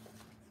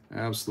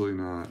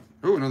 Absolutely not.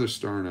 Oh, another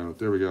star note.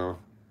 There we go.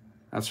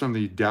 That's from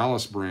the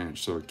Dallas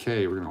branch. So a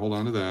K, we're going to hold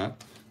on to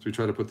that. So we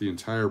try to put the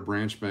entire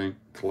branch bank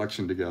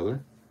collection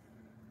together.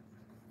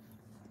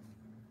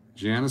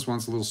 Janice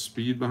wants a little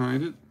speed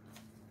behind it.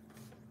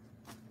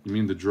 You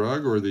mean the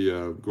drug or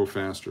the go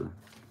faster?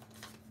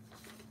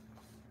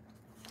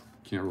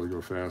 Can't really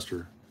go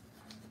faster.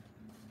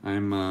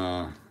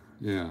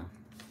 Yeah,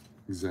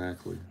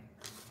 exactly.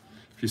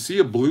 If you see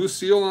a blue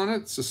seal on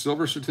it, it's a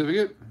silver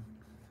certificate.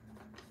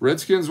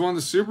 Redskins won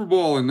the Super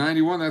Bowl in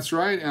 '91. That's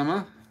right,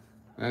 Emma.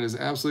 That is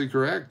absolutely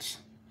correct.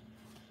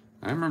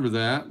 I remember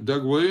that.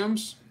 Doug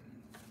Williams.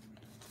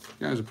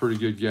 The guy's a pretty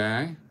good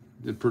guy.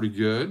 Did pretty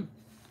good.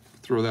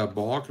 Throw that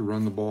ball, could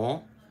run the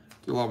ball.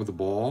 Did a lot with the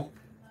ball.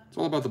 It's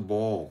all about the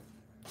ball.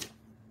 All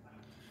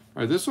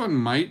right, this one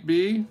might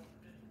be.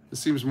 This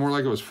seems more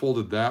like it was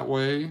folded that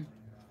way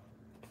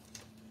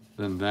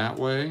than that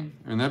way.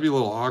 And that'd be a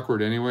little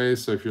awkward anyway.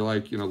 So if you're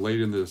like, you know,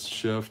 late in this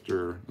shift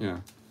or,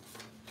 yeah.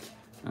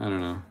 I don't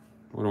know.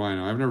 What do I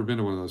know? I've never been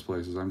to one of those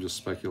places. I'm just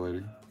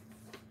speculating.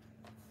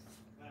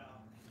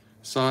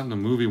 Saw it in a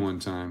movie one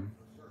time.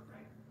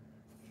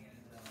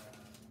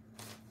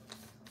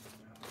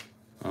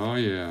 Oh,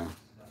 yeah.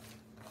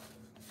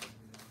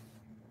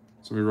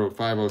 Somebody wrote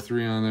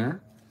 503 on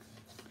there.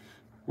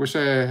 Wish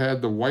I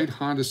had the white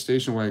Honda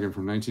station wagon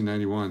from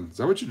 1991. Is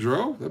that what you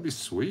drove? That'd be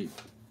sweet.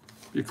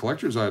 Be a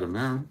collector's item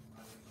now.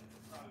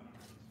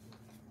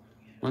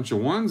 Bunch of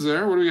ones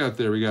there. What do we got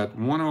there? We got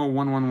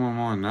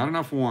 101111. Not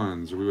enough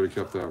ones, or we would have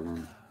kept that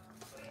one.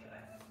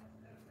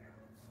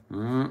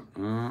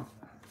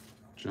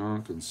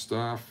 Junk and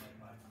stuff.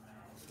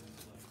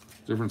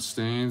 Different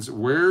stains.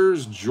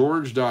 Where's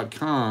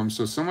George.com?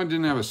 So someone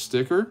didn't have a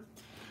sticker.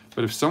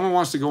 But if someone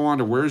wants to go on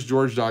to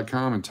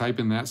where'sgeorge.com and type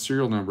in that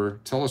serial number,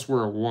 tell us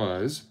where it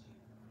was.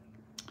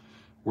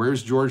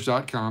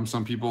 Where'sgeorge.com.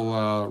 Some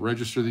people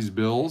register these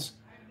bills.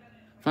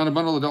 Found a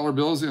bundle of dollar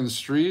bills in the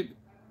street.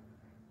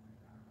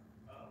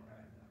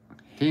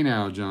 Hey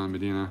now, John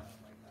Medina.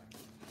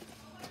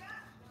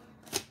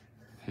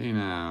 Hey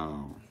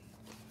now.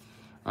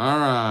 All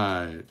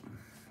right.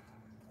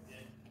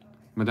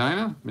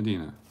 Medina?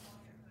 Medina.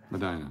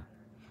 Medina.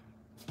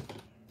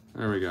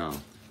 There we go.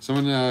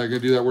 Someone gonna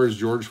do that Where's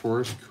George for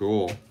us?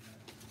 Cool.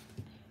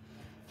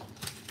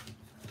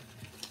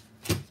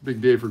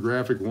 Big day for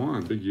Graphic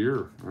One. Big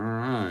year. All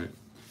right.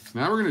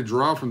 Now we're gonna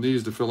draw from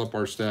these to fill up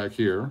our stack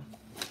here.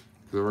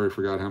 Because I already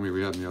forgot how many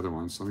we had in the other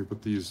ones. So let me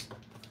put these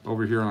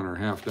over here on our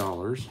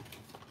 $50.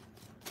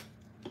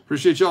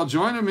 Appreciate y'all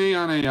joining me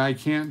on a I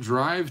Can't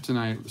Drive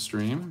Tonight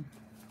stream.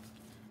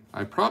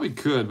 I probably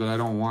could, but I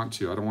don't want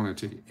to. I don't want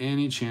to take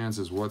any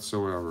chances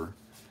whatsoever.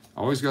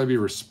 Always got to be a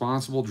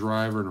responsible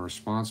driver and a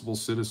responsible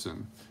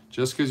citizen.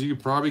 Just because you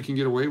probably can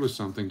get away with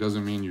something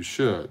doesn't mean you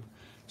should.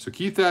 So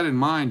keep that in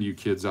mind, you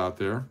kids out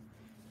there.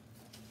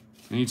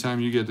 Anytime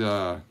you get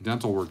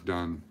dental work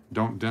done,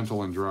 don't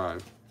dental and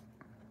drive.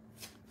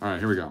 All right,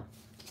 here we go.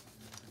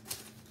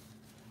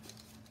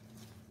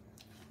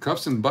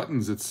 Cuffs and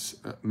buttons, it's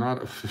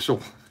not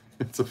official.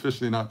 It's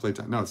officially not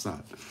playtime. No, it's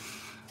not.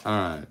 All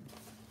right.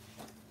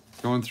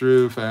 Going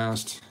through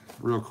fast.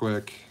 real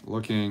quick,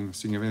 looking,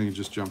 seeing if anything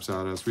just jumps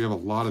out at us. We have a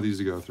lot of these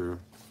to go through.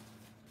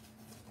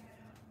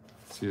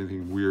 See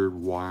anything weird,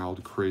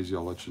 wild, crazy,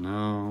 I'll let you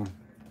know.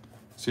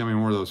 See how many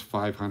more of those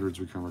 500s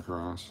we come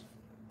across.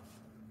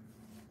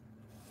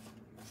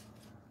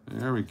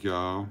 There we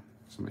go.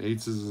 Some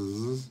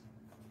 8s.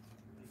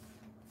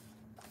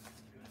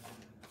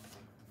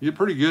 You get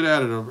pretty good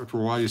at it after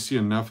a while. You see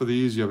enough of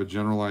these, you have a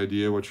general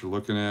idea what you're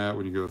looking at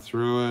when you go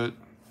through it.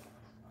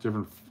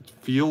 Different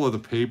feel of the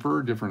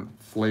paper, different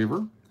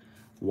flavor.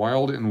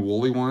 Wild and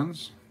woolly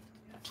ones.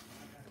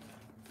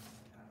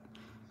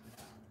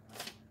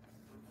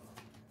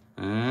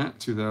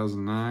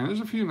 2009. There's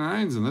a few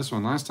 9s in this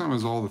one. Last time it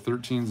was all the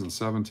 13s and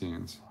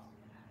 17s.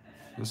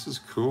 This is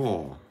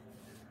cool.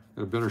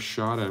 Got a better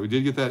shot at it. We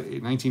did get that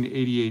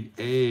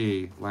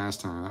 1988A last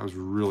time. That was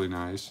really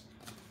nice.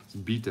 It's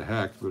beat to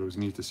heck, but it was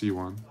neat to see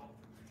one.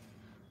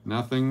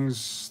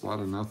 Nothings, a lot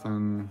of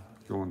nothing,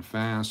 going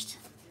fast.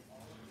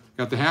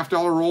 Got the $half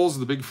rolls,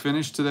 the big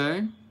finish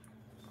today.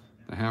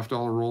 The $half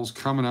rolls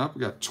coming up.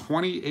 We got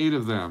 28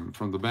 of them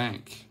from the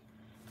bank.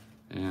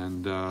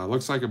 And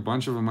looks like a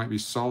bunch of them might be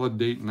solid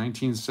date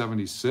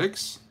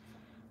 1976.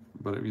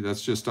 But I mean,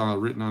 that's just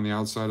written on the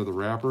outside of the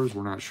wrappers.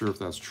 We're not sure if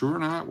that's true or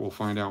not. We'll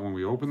find out when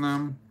we open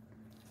them.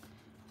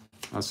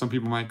 Some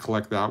people might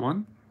collect that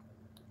one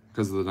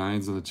because of the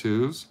 9s and the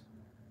 2s.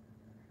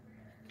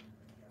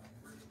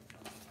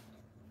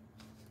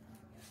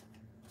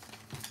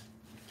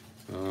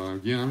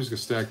 Again, I'm just going to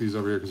stack these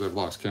over here because I've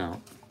lost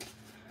count.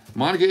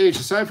 Monica H,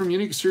 aside from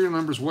unique serial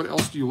numbers, what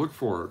else do you look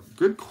for?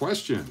 Good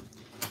question.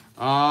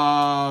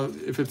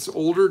 If it's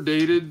older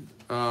dated,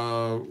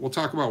 we'll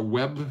talk about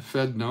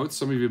web-fed notes.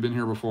 Some of you have been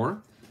here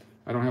before.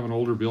 I don't have an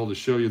older bill to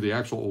show you the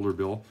actual older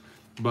bill,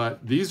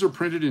 but these are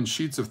printed in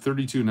sheets of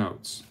 32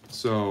 notes.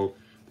 So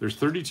there's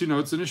 32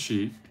 notes in a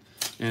sheet,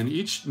 and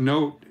each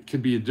note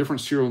could be a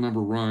different serial number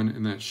run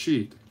in that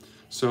sheet.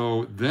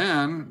 So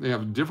then they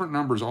have different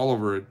numbers all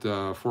over it.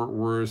 Fort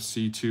Worth,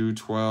 C2,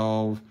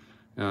 12,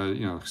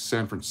 you know,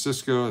 San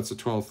Francisco, that's the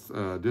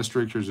 12th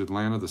district. Here's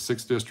Atlanta, the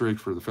 6th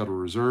district for the Federal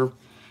Reserve.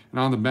 And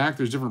on the back,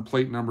 there's different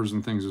plate numbers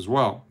and things as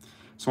well.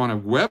 So on a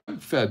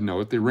web-fed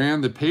note, they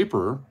ran the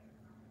paper,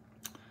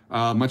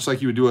 much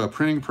like you would do a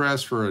printing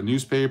press for a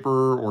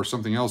newspaper or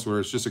something else where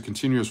it's just a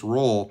continuous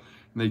roll,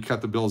 and they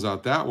cut the bills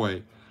out that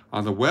way.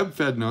 On the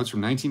web-fed notes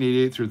from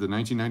 1988 through the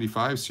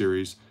 1995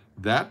 series,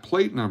 that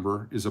plate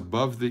number is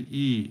above the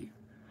E.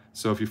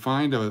 So if you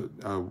find a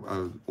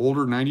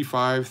older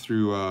 95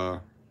 through,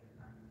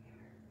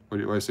 what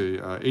do I say,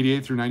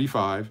 88 through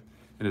 95,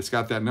 and it's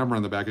got that number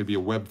on the back, it'd be a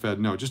web-fed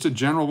note. Just a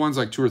general one's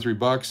like $2 or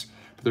 $3,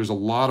 but there's a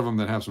lot of them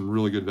that have some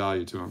really good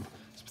value to them.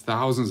 It's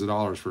thousands of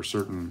dollars for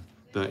certain.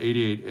 The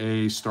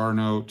 88A star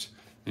note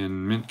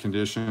in mint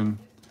condition,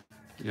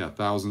 yeah,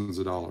 thousands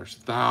of dollars.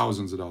 That's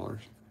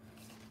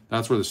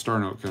where the star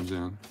note comes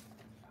in.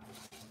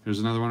 Here's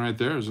another one right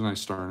there. There's a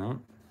nice star note.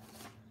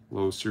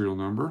 Low serial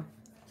number.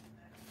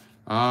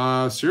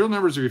 Serial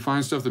numbers, if you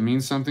find stuff that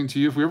means something to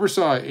you. If we ever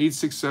saw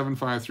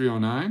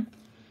 8675309,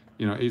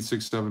 you know,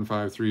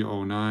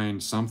 8675309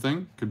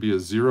 something, could be a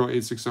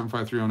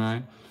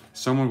 086755309.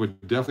 Someone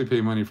would definitely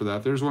pay money for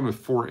that. There's one with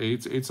 4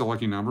 8s. 8's a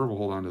lucky number. We'll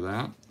hold on to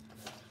that.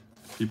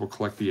 People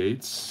collect the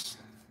 8s.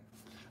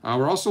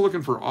 We're also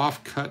looking for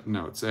off-cut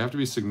notes. They have to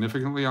be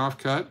significantly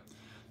off-cut.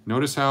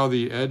 Notice how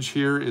the edge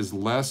here is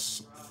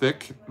less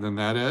thick than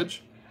that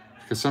edge,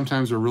 because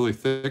sometimes they're really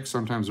thick,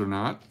 sometimes they're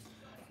not.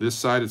 This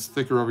side, it's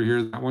thicker over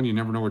here. That one, you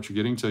never know what you're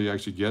getting until you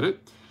actually get it.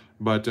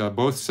 But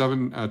both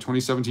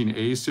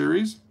 2017A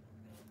series,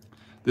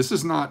 this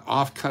is not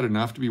off-cut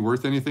enough to be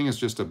worth anything. It's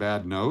just a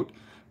bad note.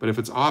 But if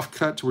it's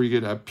off-cut to where you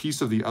get a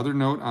piece of the other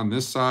note on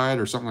this side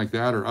or something like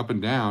that, or up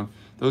and down,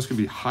 those can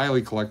be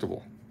highly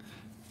collectible.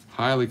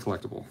 Highly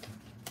collectible.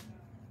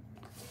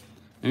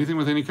 Anything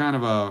with any kind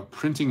of a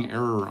printing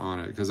error on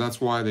it, because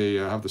that's why they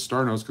have the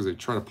star notes, because they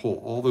try to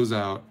pull all those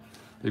out.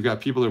 They've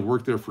got people that have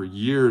worked there for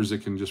years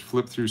that can just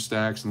flip through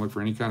stacks and look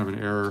for any kind of an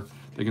error.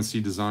 They can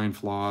see design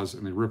flaws,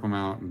 and they rip them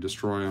out and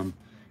destroy them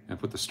and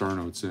put the star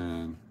notes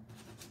in.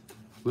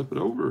 Flip it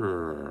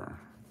over.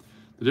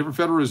 The different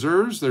Federal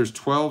Reserves, there's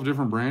 12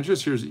 different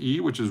branches. Here's E,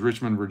 which is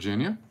Richmond,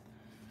 Virginia.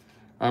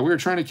 We were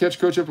trying to catch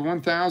Coach up to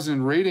 1,000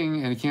 in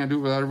rating, and he can't do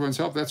it without everyone's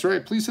help. That's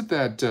right. Please hit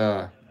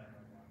that.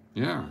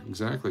 Yeah,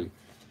 exactly.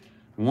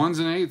 1s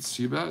and 8s,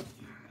 you bet.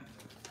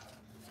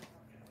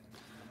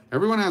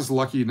 Everyone has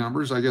lucky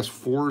numbers. I guess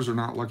 4s are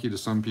not lucky to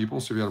some people.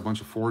 So if you got a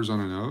bunch of 4s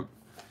on a note,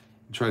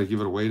 try to give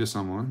it away to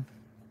someone.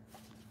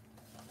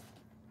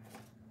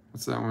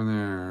 What's that one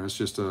there? It's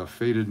just a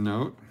faded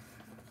note.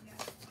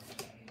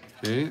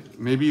 Okay,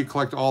 maybe you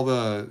collect all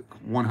the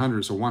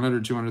 100. So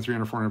 100, 200,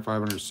 300, 400,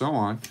 500, so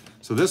on.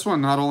 So this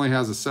one not only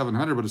has a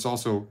 700, but it's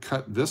also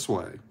cut this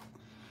way.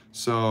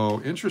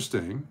 So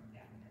interesting.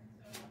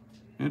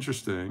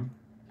 Interesting.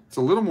 It's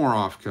a little more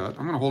off-cut.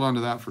 I'm going to hold on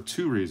to that for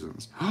 2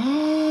 reasons.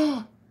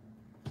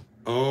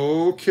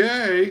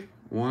 Okay.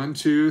 1,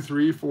 2,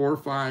 3, 4,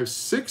 5,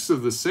 6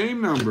 of the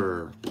same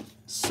number.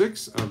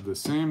 6 of the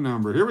same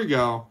number. Here we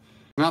go.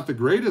 Not the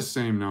greatest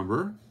same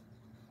number.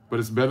 but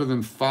it's better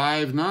than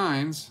 5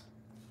 9s,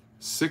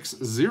 6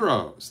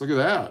 zeros. Look at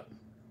that.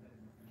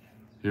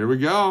 Here we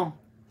go.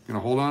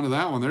 Gonna hold on to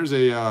that one. There's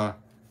a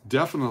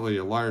definitely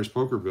a liar's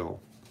poker bill.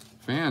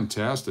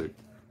 Fantastic.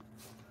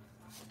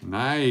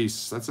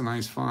 Nice. That's a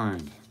nice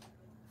find.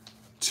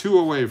 2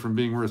 away from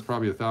being worth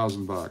probably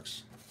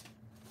 $1,000.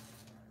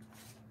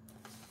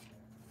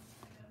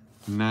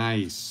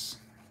 Nice.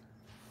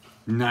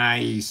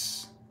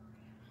 Nice.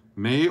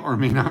 May or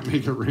may not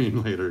make it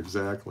rain later.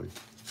 Exactly.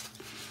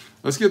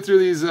 Let's get through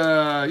these,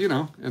 you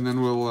know, and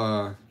then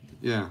we'll,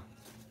 yeah,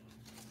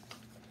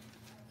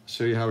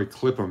 show you how we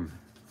clip them.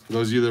 For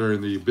those of you that are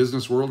in the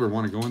business world or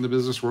want to go in the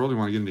business world, you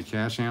want to get into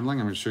cash handling,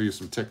 I'm going to show you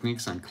some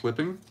techniques on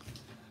clipping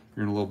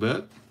here in a little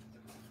bit.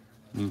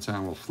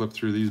 Meantime, we'll flip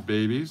through these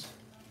babies.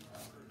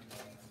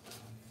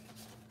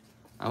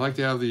 I like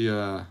to have the,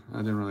 that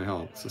didn't really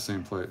help. It's the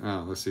same place.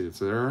 Oh, let's see, it's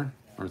there,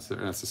 or it's there.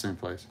 That's the same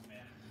place.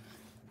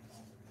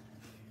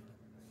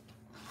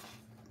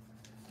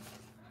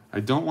 I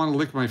don't want to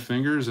lick my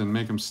fingers and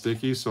make them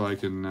sticky so I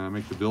can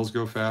make the bills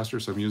go faster,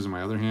 so I'm using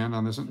my other hand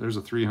on this one. There's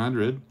a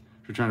 300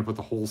 if you're trying to put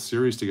the whole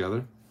series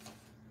together.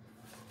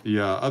 The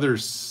other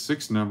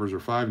 6 numbers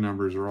or 5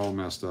 numbers are all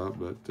messed up,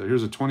 but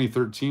here's a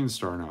 2013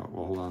 star note.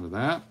 We'll hold on to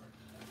that.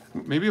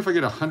 Maybe if I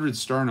get 100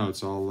 star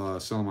notes, I'll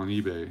sell them on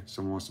eBay.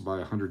 Someone wants to buy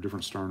 100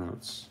 different star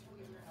notes.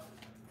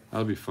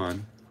 That'll be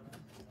fun.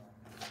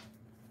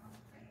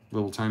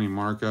 Little tiny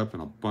markup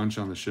and a bunch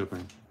on the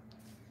shipping.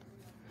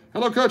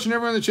 Hello, Coach, and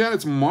everyone in the chat.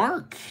 It's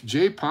Mark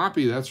J.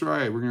 Poppy. That's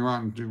right. We're gonna go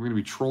out and we're gonna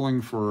be trolling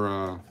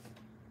for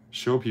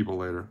show people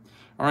later.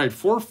 All right,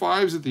 4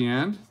 5s at the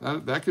end.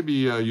 That could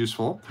be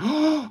useful.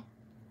 Look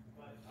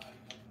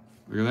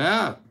at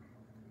that.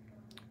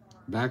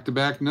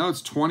 Back-to-back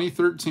notes.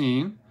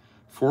 2013,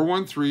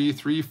 413,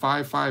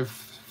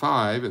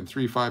 3555, and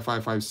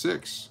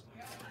 35556.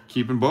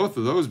 Keeping both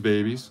of those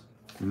babies.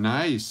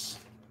 Nice.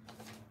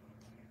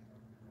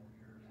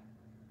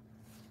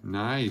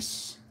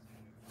 Nice.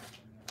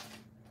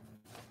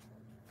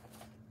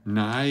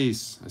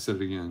 Nice. I said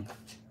it again.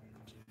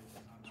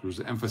 So I was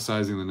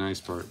emphasizing the nice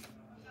part.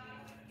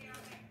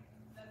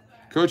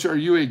 Coach, are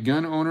you a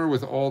gun owner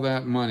with all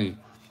that money?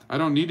 I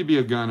don't need to be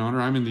a gun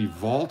owner. I'm in the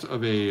vault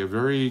of a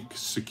very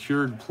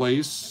secured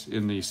place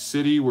in the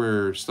city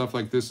where stuff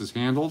like this is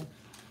handled.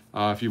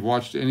 If you've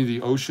watched any of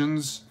the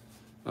Oceans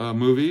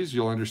movies,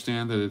 you'll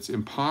understand that it's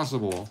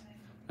impossible,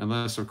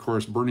 unless, of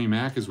course, Bernie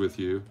Mac is with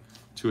you,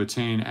 to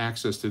attain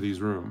access to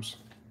these rooms.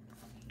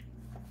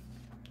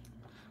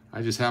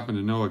 I just happen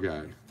to know a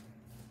guy.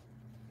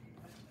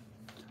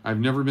 I've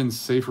never been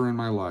safer in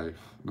my life.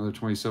 Another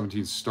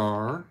 2017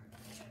 star.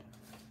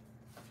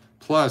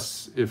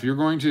 Plus, if you're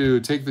going to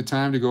take the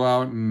time to go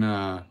out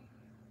and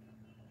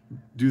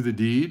do the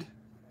deed,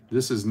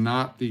 this is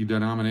not the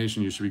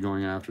denomination you should be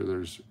going after.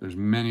 There's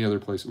many other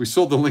places. We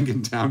sold the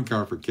Lincoln Town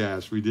Car for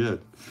cash. We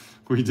did.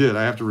 We did.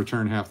 I have to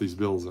return half these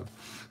bills, though.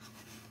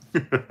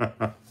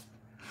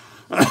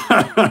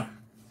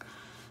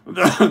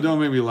 Don't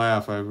make me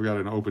laugh. I've got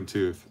an open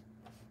tooth.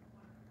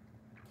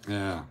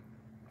 Yeah.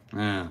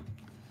 Yeah.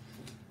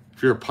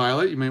 If you're a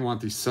pilot, you may want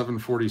the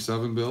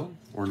 747 bill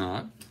or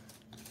not.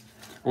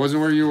 I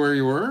wasn't where you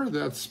were.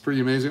 That's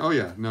pretty amazing. Oh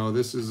yeah, no,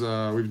 this is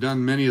we've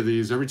done many of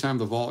these. Every time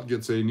the vault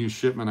gets a new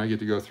shipment, I get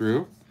to go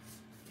through.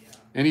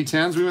 Any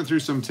 10s? We went through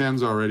some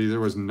 10s already.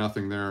 There was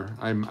nothing there.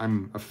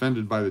 I'm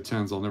offended by the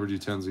 10s. I'll never do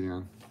 10s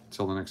again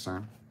until the next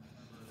time.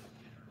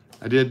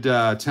 I did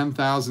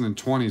 10,000 and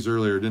 20s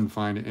earlier. Didn't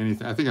find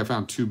anything. I think I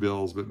found 2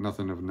 bills, but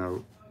nothing of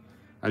note.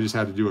 I just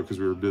had to do it because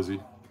we were busy.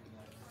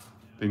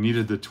 They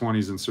needed the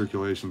 20s in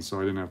circulation, so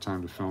I didn't have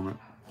time to film it.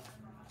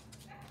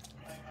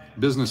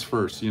 Business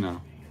first, you know.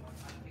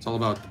 It's all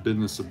about the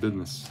business of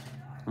business.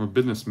 I'm a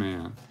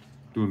businessman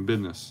doing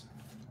business.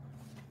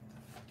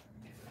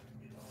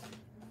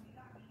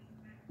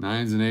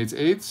 9s and 8s.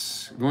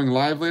 8s going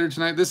live later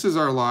tonight. This is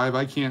our live.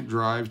 I can't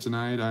drive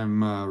tonight.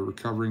 I'm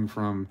recovering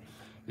from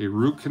a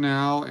root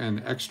canal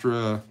and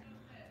extra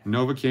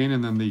Novocaine,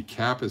 and then the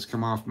cap has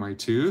come off my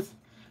tooth.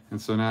 And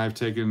so now I've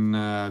taken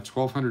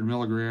 1,200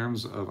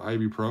 milligrams of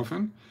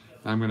ibuprofen.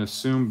 I'm going to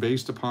assume,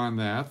 based upon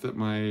that, that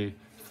my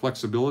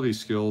flexibility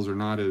skills are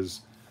not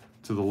as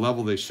to the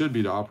level they should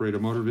be to operate a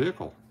motor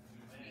vehicle.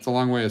 It's a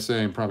long way of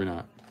saying probably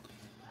not.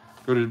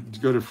 Go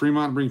to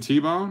Fremont and bring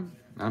T-bone?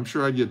 I'm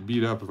sure I'd get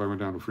beat up if I went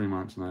down to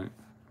Fremont tonight.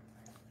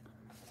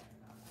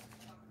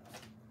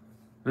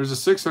 There's a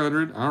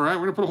 600. All right,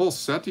 we're going to put a whole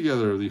set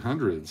together of the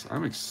hundreds.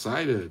 I'm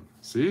excited.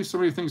 See, so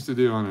many things to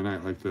do on a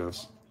night like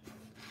this.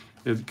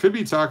 It could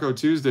be Taco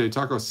Tuesday,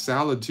 Taco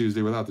Salad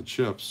Tuesday without the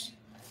chips.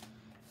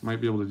 Might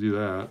be able to do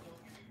that.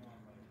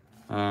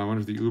 I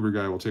wonder if the Uber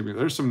guy will take me.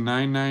 There's some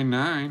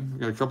 999. We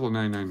got a couple of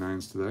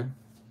 999s today.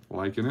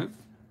 Liking it.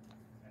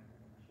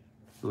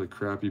 Really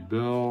crappy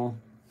bill.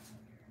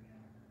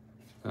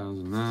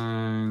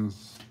 2009s.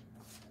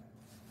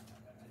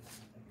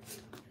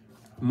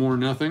 More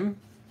nothing.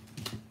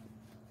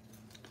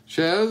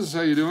 Chaz,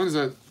 how you doing? Is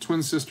that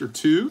twin sister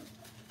 2?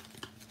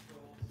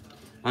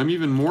 I'm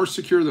even more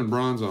secure than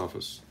Bronze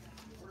Office.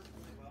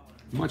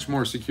 Much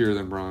more secure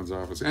than Braun's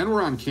office. And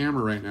we're on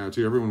camera right now,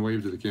 too. Everyone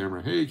wave to the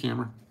camera. Hey,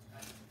 camera.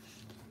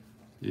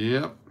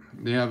 Yep.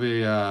 They have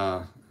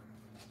a,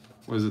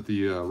 what is it,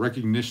 the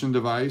recognition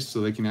device, so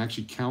they can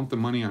actually count the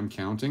money I'm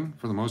counting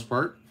for the most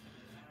part.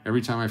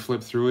 Every time I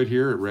flip through it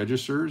here, it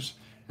registers,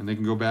 and they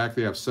can go back.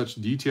 They have such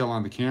detail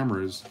on the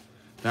cameras.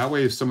 That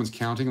way, if someone's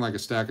counting like a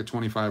stack of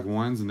 25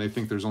 ones and they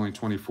think there's only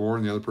 24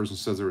 and the other person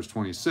says there was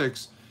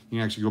 26, you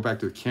can actually go back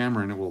to the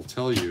camera and it will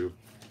tell you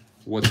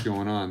what's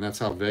going on. That's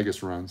how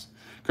Vegas runs.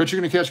 Coach,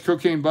 you're going to catch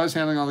cocaine buzz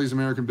handling all these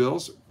American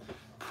bills?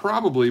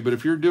 Probably, but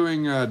if you're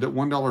doing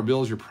 $1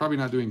 bills, you're probably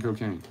not doing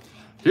cocaine.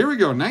 Here we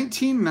go,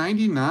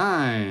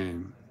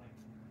 1999.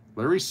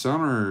 Larry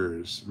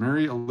Summers,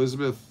 Mary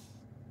Elizabeth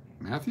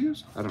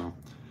Matthews? I don't know.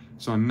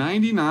 So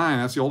 99,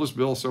 that's the oldest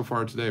bill so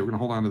far today. We're going to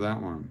hold on to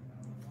that one.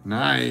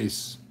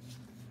 Nice.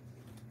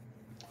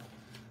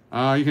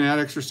 You can add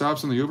extra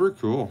stops on the Uber?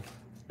 Cool.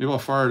 Maybe I'll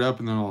fire it up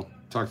and then I'll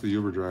talk to the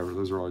Uber driver.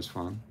 Those are always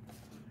fun.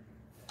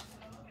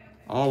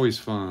 Always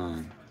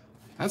fun.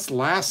 That's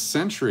last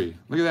century.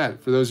 Look at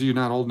that. For those of you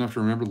not old enough to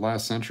remember the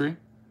last century.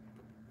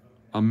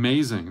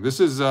 Amazing. This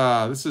is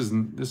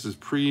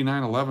pre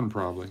 9/11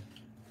 probably.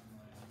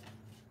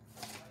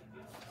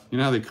 You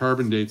know how they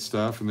carbon date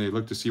stuff and they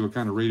look to see what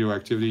kind of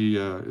radioactivity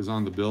is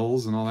on the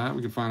bills and all that?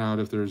 We can find out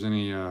if there's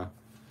any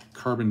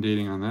carbon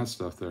dating on that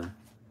stuff there.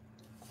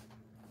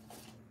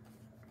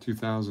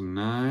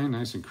 2009,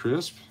 nice and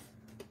crisp.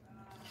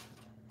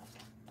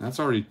 That's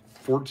already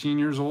 14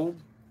 years old.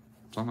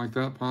 Something like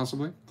that,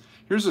 possibly.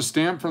 Here's a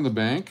stamp from the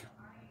bank.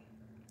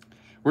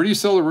 Where do you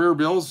sell the rare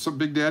bills, so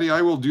Big Daddy?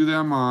 I will do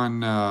them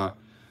on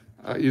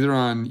either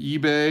on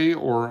eBay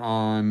or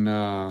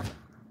on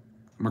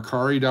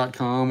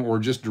Macari.com, or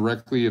just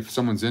directly if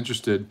someone's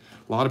interested.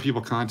 A lot of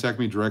people contact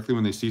me directly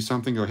when they see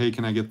something, go, hey,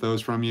 can I get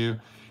those from you?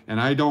 And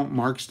I don't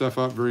mark stuff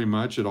up very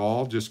much at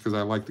all, just because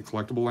I like the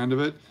collectible end of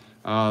it.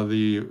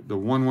 The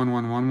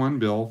 11111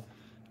 bill,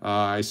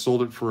 I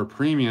sold it for a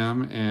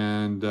premium,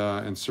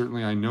 and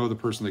certainly I know the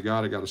person that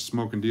got it got a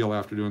smoking deal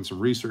after doing some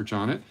research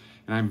on it.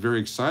 And I'm very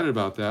excited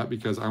about that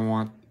because I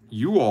want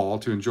you all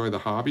to enjoy the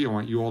hobby. I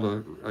want you all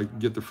to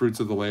get the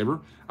fruits of the labor.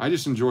 I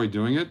just enjoy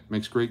doing it.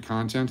 Makes great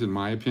content, in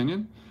my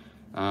opinion.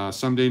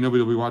 Someday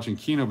nobody will be watching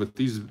Kino, but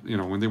these, you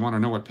know, when they want to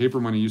know what paper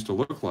money used to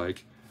look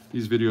like,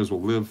 these videos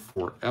will live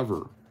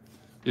forever,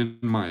 in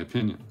my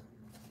opinion.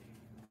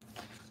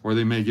 Or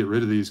they may get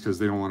rid of these because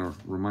they don't want to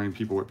remind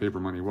people what paper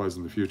money was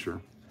in the future.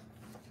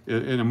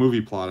 In a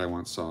movie plot I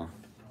once saw.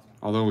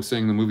 Although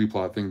saying the movie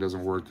plot thing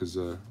doesn't work because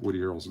Woody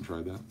Harrelson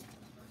tried that.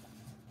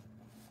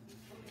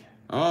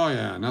 Oh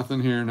yeah,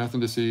 nothing here,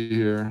 nothing to see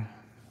here.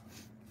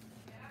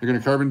 They're going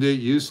to carbon date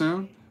you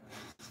soon?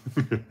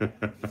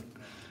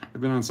 I've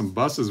been on some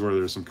buses where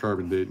there's some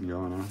carbon dating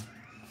going on.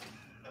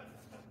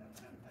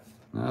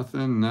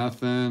 Nothing,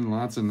 nothing,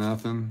 lots of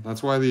nothing.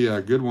 That's why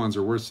the good ones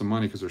are worth some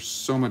money, because there's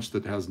so much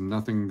that has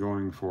nothing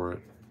going for it.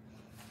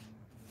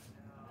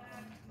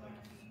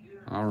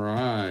 All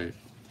right.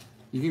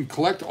 You can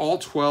collect all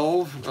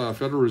 12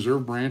 Federal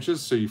Reserve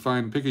branches. So you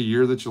pick a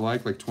year that you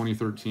like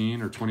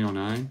 2013 or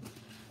 2009.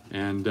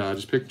 And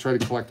just try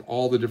to collect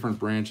all the different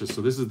branches.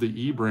 So this is the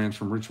E branch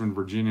from Richmond,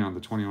 Virginia on the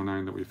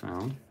 2009 that we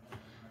found.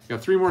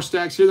 Got 3 more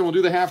stacks here, then we'll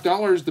do the $half.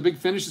 The big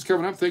finish is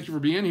coming up. Thank you for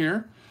being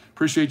here.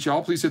 Appreciate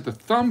y'all. Please hit the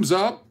thumbs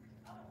up.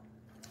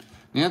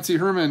 Nancy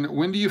Herman,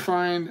 when do you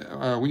find,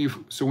 when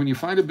you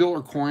find a bill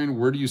or coin,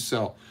 where do you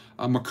sell?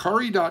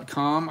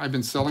 Macari.com, I've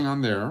been selling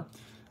on there.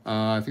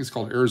 I think it's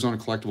called Arizona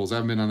Collectibles. I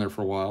haven't been on there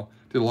for a while.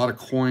 Did a lot of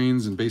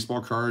coins and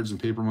baseball cards and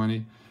paper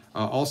money.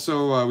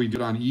 Also, we do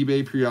it on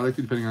eBay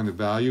periodically, depending on the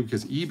value,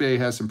 because eBay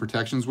has some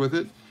protections with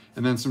it,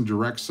 and then some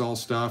direct sell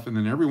stuff. And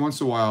then every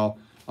once in a while,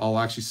 I'll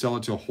actually sell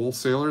it to a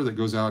wholesaler that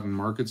goes out and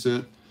markets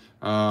it.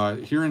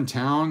 Here in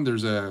town,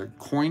 there's a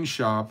coin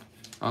shop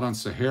out on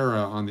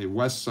Sahara on the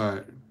west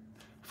side,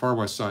 far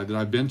west side, that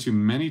I've been to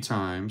many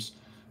times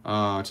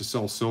to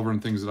sell silver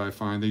and things that I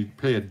find. They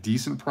pay a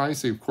decent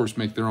price. They, of course,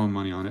 make their own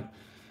money on it.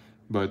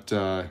 But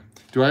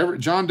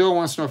John Doe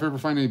wants to know if I ever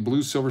find any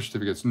blue silver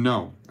certificates.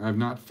 No, I've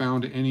not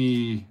found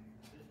any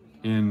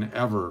in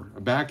ever.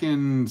 Back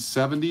in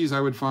 70s, I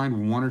would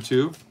find 1 or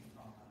 2.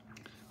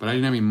 But I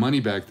didn't have any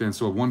money back then,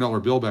 so a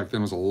 $1 bill back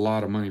then was a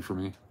lot of money for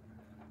me.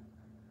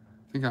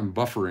 I think I'm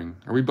buffering.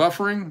 Are we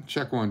buffering?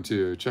 Check 1,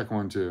 2. Check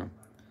 1, 2. Let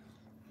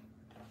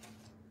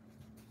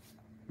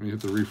me hit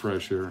the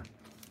refresh here.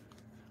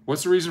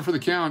 What's the reason for the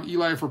count?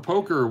 Eli, for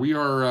poker, we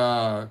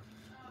are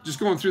just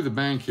going through the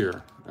bank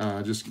here.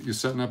 Just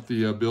setting up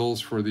the bills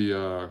for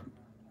the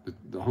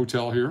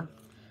hotel here.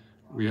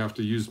 We have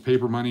to use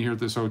paper money here at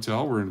this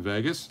hotel. We're in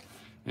Vegas.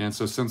 And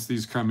so since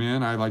these come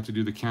in, I like to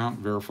do the count,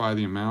 verify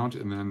the amount,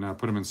 and then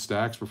put them in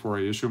stacks before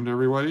I issue them to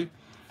everybody.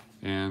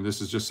 And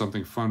this is just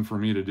something fun for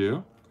me to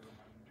do.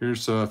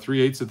 Here's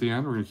 3/8 at the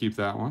end. We're going to keep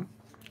that one.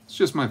 It's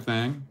just my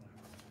thing.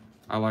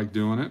 I like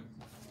doing it.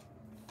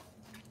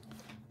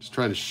 Just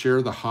try to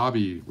share the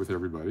hobby with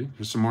everybody.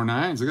 Here's some more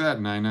 9s. Look at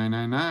that,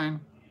 9999.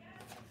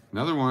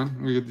 Another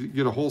one. We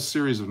get a whole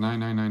series of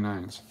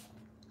 9999s.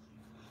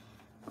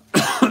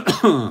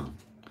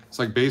 It's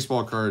like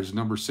baseball cards,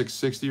 number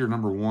 660 or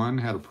number 1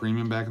 had a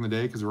premium back in the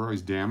day because they were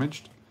always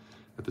damaged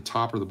at the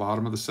top or the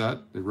bottom of the set.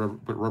 They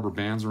put rubber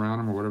bands around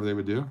them or whatever they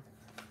would do.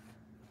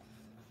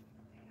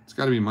 It's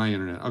got to be my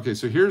internet. Okay,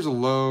 so here's a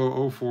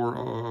low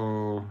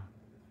 0400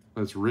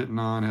 that's written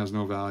on, has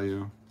no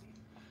value.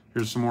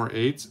 Here's some more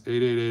 8s,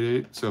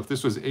 8888. So if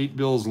this was 8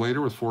 bills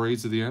later with 4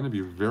 8s at the end, it'd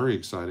be very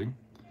exciting.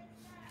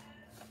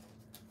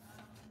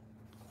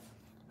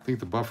 I think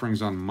the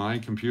buffering's on my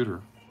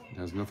computer. It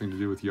has nothing to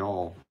do with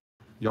y'all.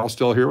 Y'all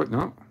still hear it?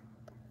 No?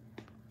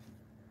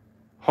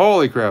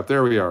 Holy crap,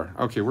 there we are.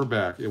 Okay, we're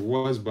back. It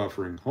was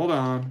buffering. Hold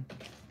on.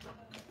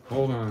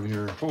 Hold on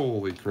here.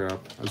 Holy crap.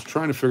 I was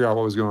trying to figure out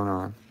what was going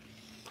on.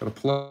 Gotta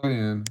plug it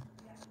in.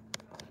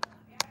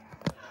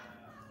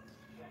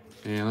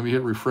 And let me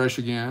hit refresh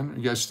again.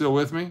 You guys still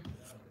with me?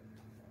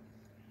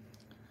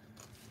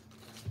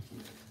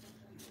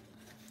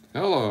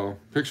 Hello.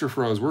 Picture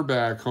froze. We're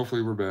back.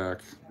 Hopefully we're back.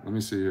 Let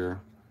me see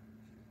here.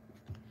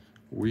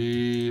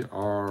 We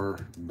are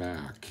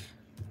back.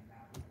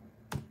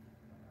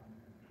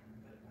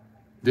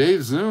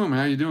 Dave Zoom,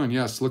 how you doing?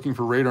 Yes, looking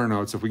for radar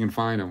notes if we can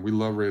find them. We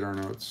love radar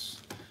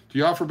notes. Do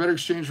you offer better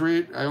exchange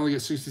rate? I only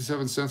get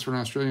 67 cents for an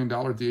Australian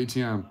dollar at the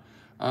ATM.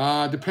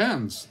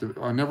 Depends.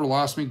 Never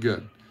lost me.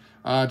 Good.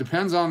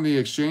 Depends on the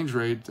exchange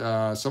rate.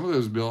 Some of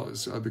those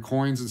bills, the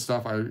coins and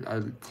stuff,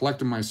 I collect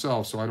them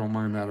myself, so I don't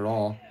mind that at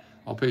all.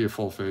 I'll pay you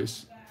full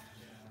face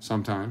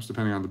sometimes,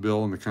 depending on the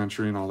bill and the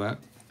country and all that.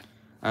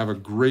 I have a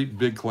great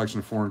big collection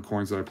of foreign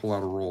coins that I pull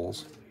out of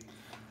rolls.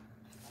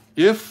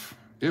 If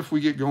we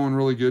get going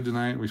really good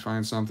tonight, we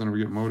find something or we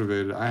get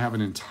motivated, I have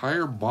an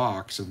entire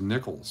box of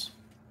nickels.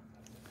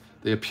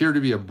 They appear to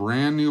be a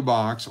brand new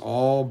box,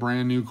 all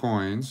brand new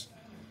coins.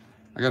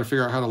 I got to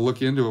figure out how to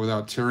look into it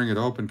without tearing it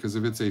open, because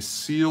if it's a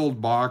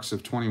sealed box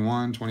of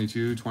 21,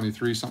 22,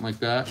 23, something like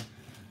that,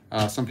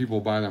 some people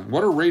will buy them.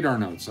 What are radar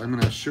notes? I'm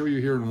going to show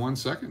you here in 1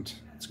 second.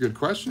 It's a good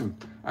question.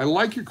 I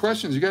like your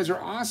questions. You guys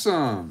are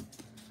awesome.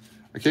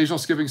 Occasional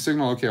skipping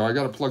signal. Okay, well, I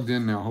got it plugged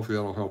in now. Hopefully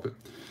that'll help it.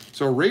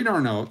 So a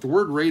radar note, the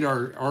word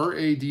radar,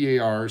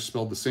 R-A-D-A-R, is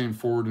spelled the same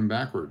forward and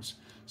backwards.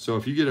 So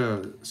if you get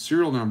a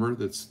serial number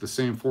that's the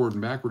same forward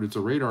and backward, it's a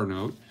radar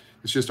note.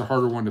 It's just a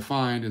harder one to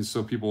find, and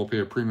so people will pay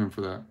a premium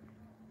for that.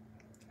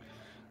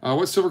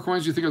 What silver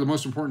coins do you think are the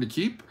most important to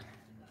keep?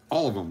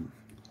 All of them.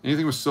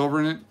 Anything with silver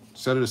in it,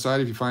 set it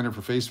aside if you find it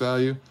for face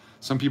value.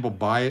 Some people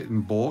buy it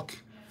in bulk.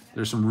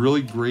 There's some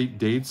really great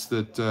dates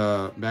that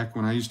back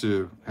when I used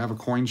to have a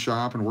coin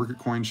shop and work at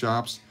coin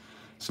shops,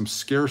 some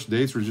scarce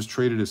dates were just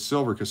traded as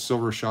silver because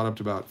silver shot up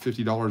to about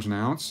 $50 an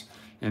ounce,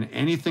 and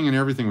anything and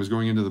everything was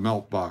going into the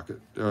melt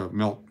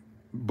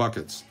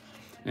buckets.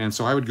 And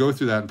so I would go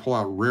through that and pull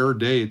out rare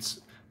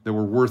dates that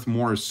were worth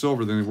more as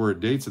silver than they were at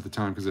dates at the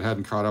time because it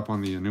hadn't caught up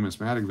on the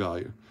numismatic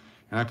value.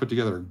 And I put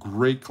together a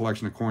great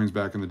collection of coins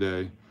back in the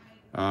day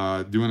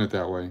doing it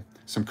that way.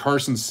 Some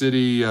Carson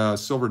City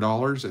silver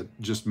dollars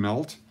that just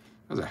melt.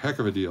 That was a heck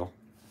of a deal.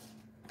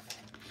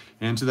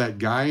 And to that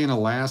guy in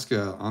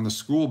Alaska on the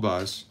school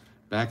bus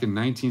back in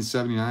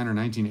 1979 or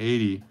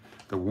 1980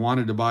 that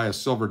wanted to buy a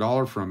silver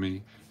dollar from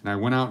me, and I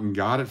went out and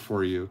got it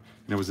for you,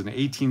 and it was an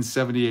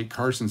 1878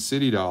 Carson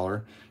City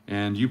dollar,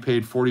 and you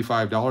paid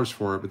 $45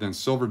 for it, but then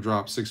silver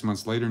dropped 6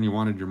 months later and you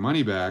wanted your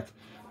money back.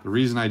 The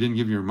reason I didn't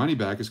give you your money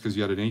back is because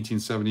you had an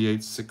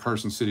 1878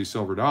 Carson City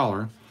silver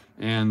dollar,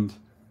 and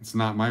it's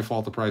not my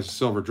fault the price of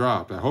silver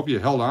dropped. I hope you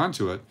held on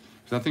to it,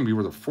 because that thing would be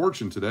worth a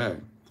fortune today.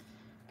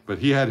 But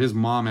he had his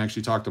mom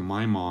actually talk to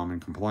my mom and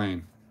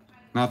complain.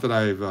 Not that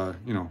I've,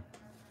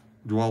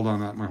 dwelled on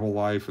that my whole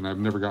life, and I've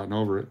never gotten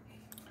over it.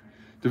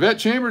 Divitt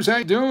Chambers, how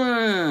you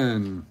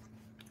doing?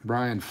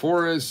 Brian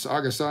Forrest,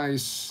 August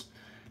Ice.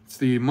 It's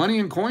the Money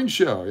and Coin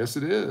Show. Yes,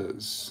 it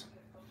is.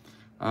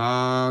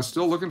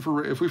 Still looking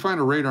for, if we find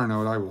a radar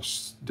note, I will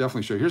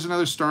definitely show you. Here's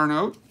another star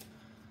note.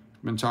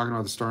 I've been talking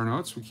about the star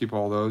notes. We keep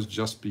all those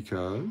just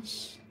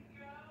because.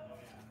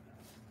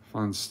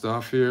 Fun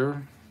stuff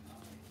here.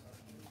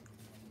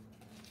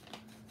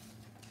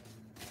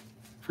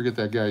 Forget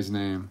that guy's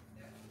name.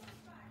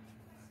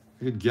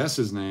 I could guess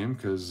his name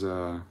because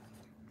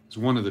he's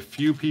one of the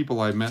few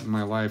people I met in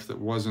my life that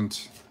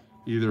wasn't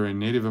either a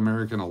Native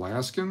American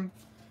Alaskan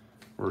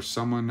or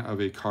someone of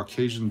a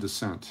Caucasian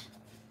descent.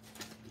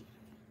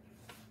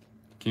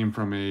 Came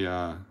from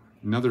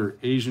another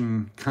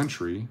Asian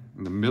country,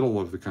 in the middle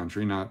of the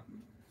country, not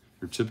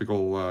your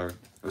typical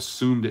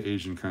assumed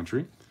Asian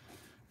country.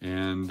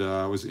 And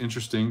it was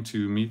interesting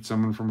to meet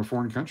someone from a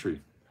foreign country.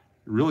 It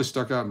really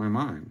stuck out in my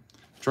mind.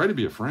 Tried to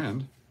be a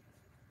friend.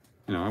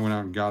 You know, I went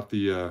out and got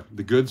the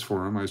goods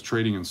for him. I was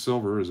trading in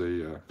silver as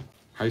a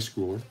high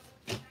schooler.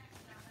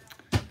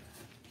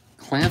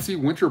 Clancy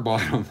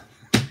Winterbottom.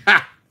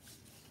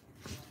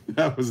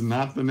 That was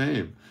not the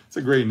name. It's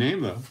a great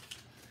name, though.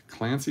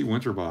 Clancy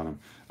Winterbottom.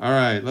 All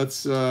right,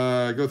 let's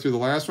go through the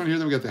last one here.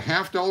 Then we got the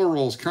 $half-dollar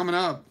rolls coming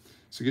up.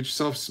 So get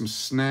yourself some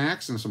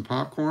snacks and some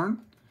popcorn.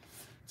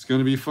 It's going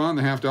to be fun.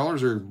 The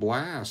 $half-dollars are a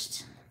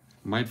blast.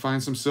 Might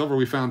find some silver.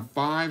 We found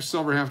 5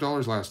 silver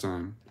 $half-dollars last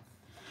time.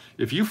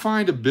 If you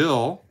find a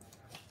bill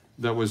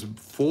that was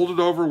folded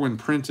over when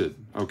printed,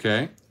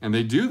 okay? And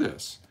they do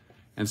this.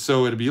 And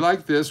so it'd be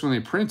like this when they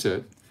print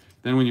it.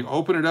 Then when you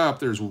open it up,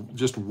 there's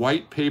just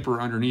white paper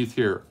underneath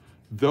here.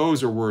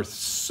 Those are worth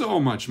so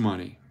much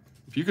money.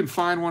 If you can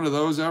find one of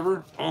those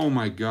ever, oh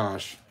my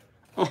gosh.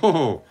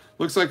 Oh,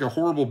 looks like a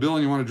horrible bill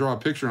and you want to draw a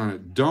picture on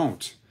it.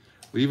 Don't.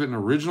 Leave it in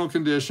original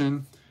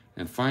condition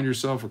and find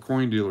yourself a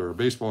coin dealer, a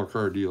baseball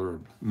card dealer, a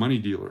money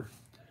dealer.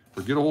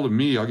 Or get a hold of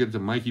me, I'll get it to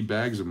Mikey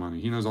Bags of Money.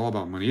 He knows all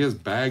about money. He has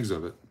bags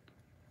of it.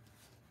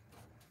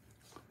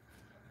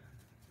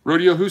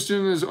 Rodeo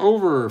Houston is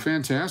over.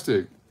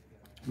 Fantastic.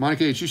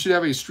 Monica H., you should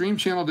have a stream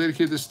channel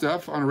dedicated to this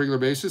stuff on a regular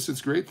basis.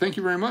 It's great. Thank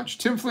you very much.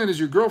 Tim Flynn, is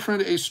your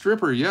girlfriend a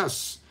stripper?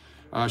 Yes.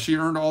 She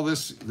earned all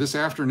this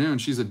afternoon.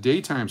 She's a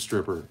daytime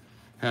stripper.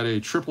 Had a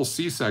triple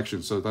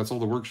C-section, so that's all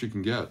the work she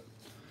can get.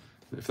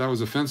 If that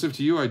was offensive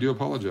to you, I do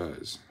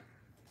apologize.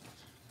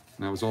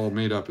 And that was all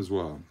made up as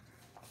well.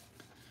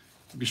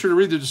 Be sure to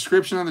read the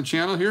description on the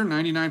channel here.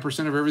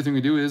 99% of everything we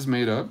do is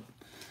made up.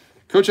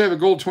 Coach, I have a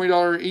gold $20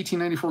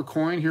 1894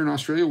 coin here in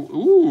Australia.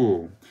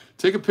 Ooh,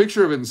 take a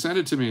picture of it and send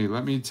it to me.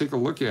 Let me take a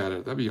look at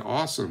it. That'd be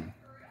awesome.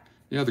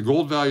 Yeah, the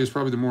gold value is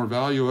probably the more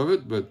value of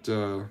it, but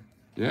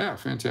yeah,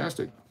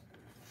 fantastic.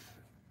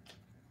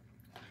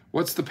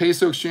 What's the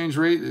peso exchange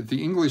rate at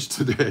the English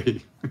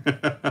today?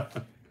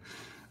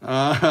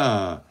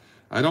 I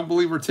don't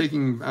believe we're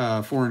taking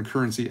foreign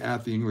currency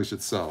at the English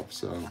itself,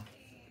 so.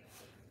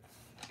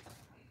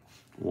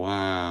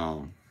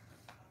 Wow.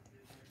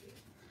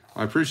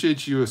 I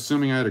appreciate you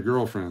assuming I had a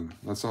girlfriend.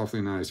 That's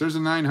awfully nice. There's a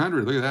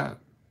 900. Look at that.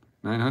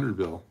 900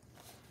 bill.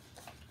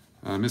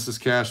 Mrs.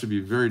 Cash would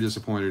be very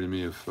disappointed in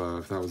me if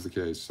that was the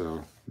case.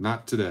 So,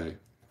 not today.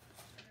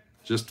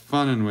 Just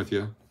funning with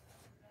you.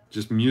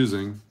 Just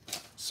musing.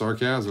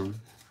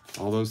 Sarcasm.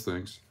 All those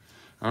things.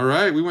 All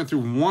right. We went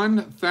through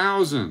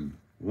 1,000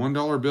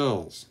 $1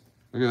 bills.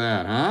 Look at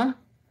that, huh?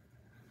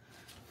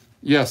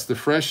 Yes, the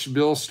fresh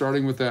bill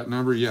starting with that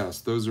number, yes,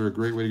 those are a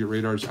great way to get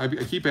radars. I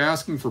keep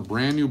asking for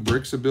brand new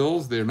bricks of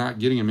bills. They're not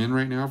getting them in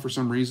right now for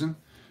some reason,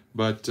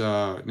 but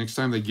next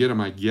time they get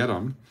them, I get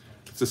them.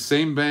 It's the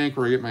same bank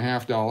where I get my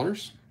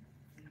 $50.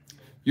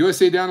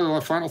 USA down to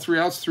the final 3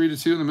 outs,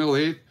 3-2 in the middle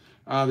 8th.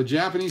 The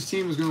Japanese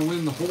team is going to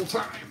win the whole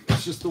time.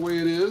 That's just the way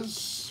it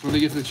is when they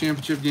get to the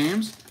championship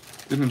games.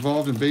 Been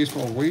involved in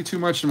baseball way too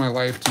much in my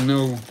life to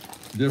know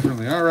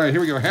differently. All right, here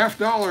we go,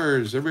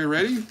 $50. Everybody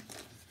ready?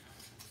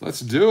 Let's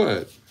do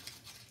it.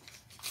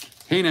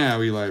 Hey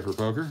now, Eli for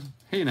poker.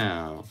 Hey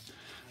now.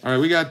 All right,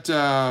 we got,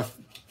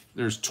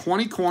 there's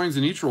 20 coins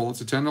in each roll. It's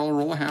a $10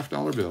 roll of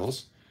 $50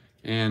 bills.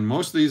 And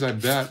most of these, I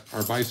bet,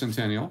 are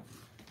bicentennial,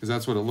 because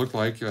that's what it looked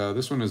like.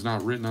 This one is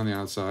not written on the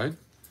outside,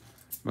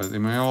 but they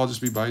may all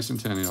just be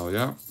bicentennial,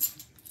 yeah.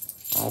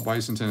 All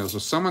bicentennial. So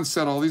someone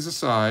set all these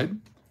aside,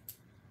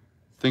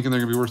 thinking they're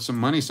going to be worth some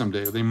money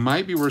someday. They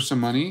might be worth some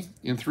money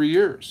in 3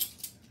 years.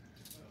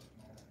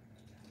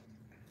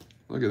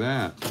 Look at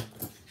that.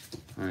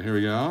 All right, here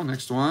we go.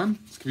 Next one.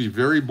 This could be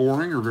very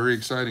boring or very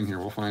exciting here.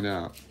 We'll find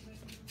out.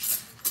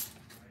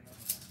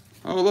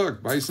 Oh,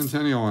 look,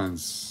 bicentennial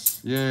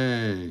ones.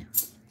 Yay.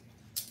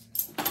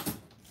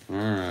 All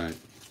right.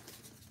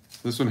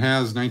 This one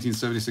has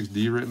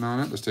 1976D written on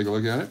it. Let's take a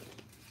look at it.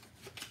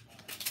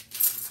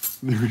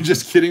 You were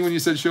just kidding when you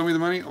said, show me the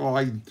money? Oh,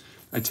 I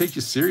take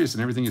you serious in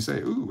everything you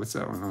say. Ooh, what's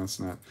that one? No, it's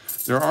not.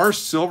 There are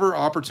silver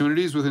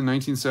opportunities within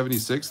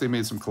 1976. They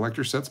made some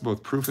collector sets,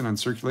 both proof and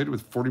uncirculated,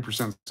 with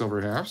 40% silver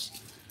halves.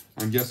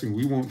 I'm guessing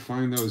we won't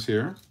find those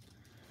here.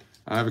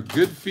 I have a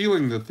good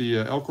feeling that the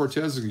El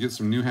Cortez is going to get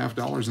some new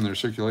 $50 in their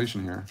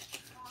circulation here.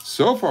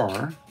 So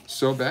far,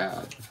 so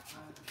bad.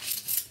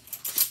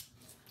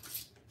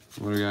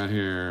 What do we got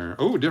here?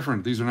 Oh,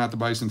 different. These are not the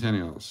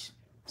bicentennials.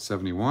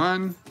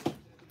 71,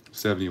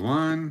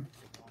 71,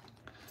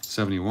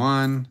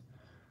 71,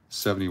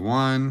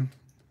 71,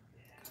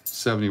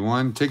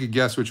 71. Take a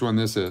guess which one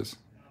this is.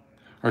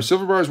 Are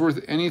silver bars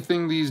worth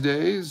anything these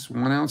days?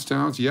 1 ounce, 2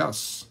 ounce?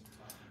 Yes.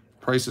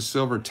 Price of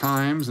silver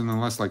times, and then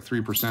less like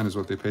 3% is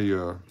what they pay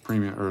you a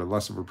premium, or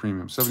less of a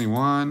premium.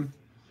 71,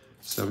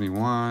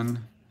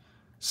 71,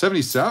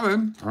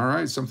 77. All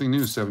right, something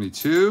new.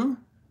 72.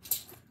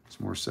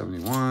 Some more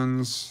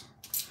 71s.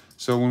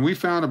 So when we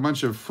found a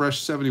bunch of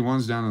fresh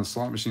 71s down in the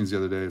slot machines the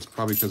other day, it's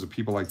probably because of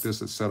people like this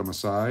that set them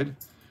aside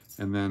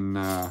and then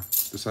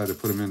decided to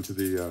put them into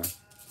the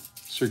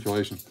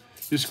circulation.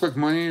 You just click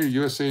money or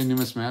USA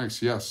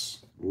Numismatics. Yes,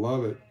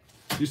 love it.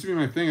 Used to be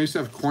my thing. I used to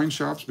have coin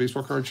shops,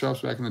 baseball card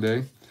shops back in the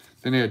day.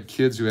 Then they had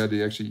kids who had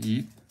to actually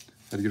eat,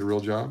 had to get a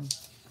real job.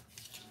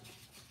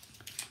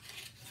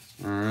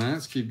 All right,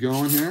 let's keep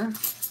going here.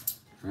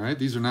 All right,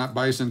 these are not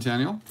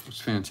bicentennial. It's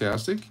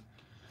fantastic.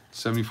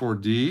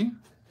 74D.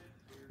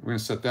 We're going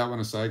to set that one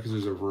aside because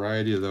there's a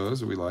variety of those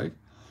that we like.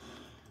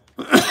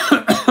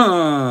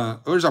 Oh,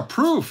 there's a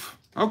proof.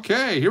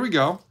 Okay, here we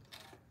go.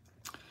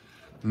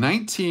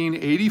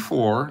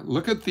 1984.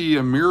 Look at the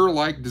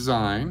mirror-like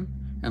design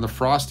and the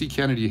frosty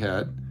Kennedy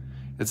head.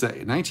 It's a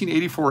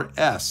 1984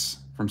 S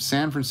from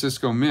San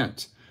Francisco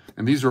Mint.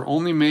 And these are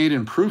only made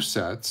in proof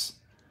sets.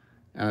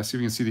 See if you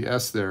can see the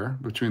S there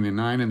between the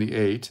 9 and the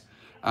 8.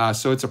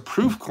 So it's a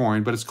proof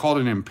coin, but it's called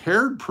an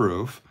impaired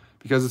proof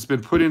because it's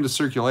been put into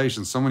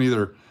circulation. Someone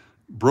either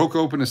broke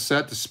open a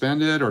set to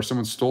spend it, or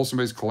someone stole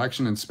somebody's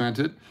collection and spent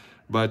it.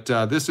 But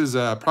this is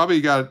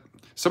probably got,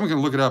 someone can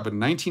look it up, but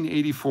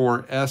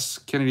 1984 S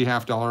Kennedy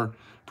half dollar,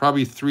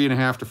 probably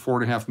 3.5 to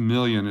 4.5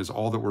 million is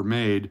all that were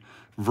made,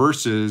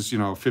 versus, you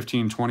know,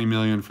 15, 20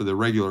 million for the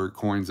regular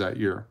coins that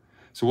year.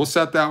 So we'll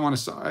set that one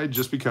aside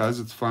just because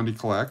it's fun to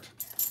collect.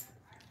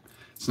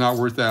 It's not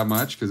worth that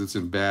much because it's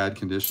in bad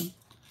condition.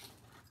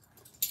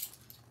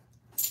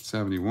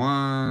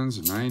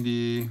 71s,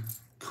 90.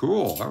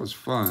 Cool, that was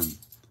fun.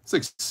 It's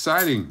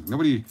exciting.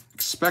 Nobody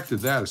expected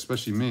that,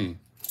 especially me.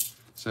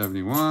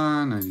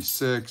 71,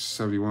 96,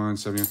 71,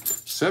 71.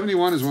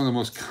 71 is one of the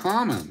most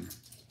common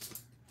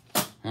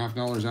half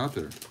dollars out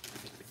there.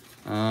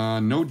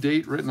 No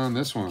date written on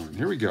this one.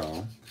 Here we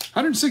go.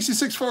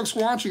 166 folks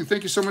watching.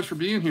 Thank you so much for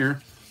being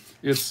here.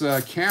 It's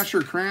cash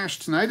or crash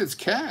tonight. It's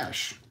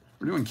cash.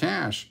 We're doing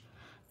cash.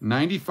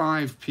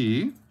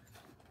 95p,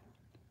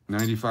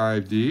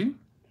 95d,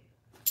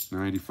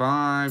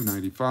 95,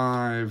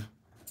 95,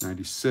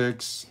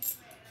 96.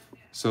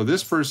 So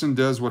this person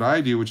does what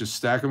I do, which is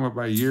stack them up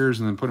by years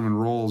and then put them in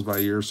rolls by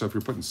year. So if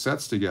you're putting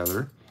sets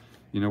together,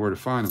 you know where to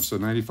find them. So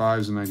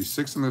 95s and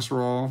 96 in this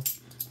roll,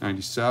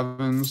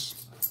 97s.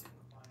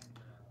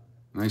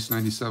 Nice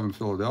 97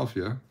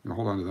 Philadelphia. I'll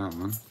hold on to that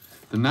one.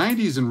 The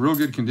 90s in real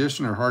good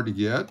condition are hard to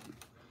get.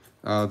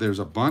 There's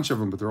a bunch of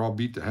them, but they're all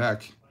beat to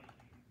heck.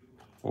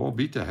 Oh,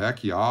 beat to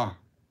heck, yeah.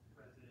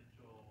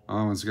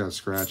 Oh, one's got a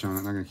scratch on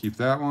it. Not going to keep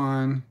that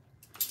one.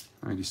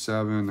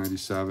 97,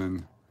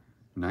 97,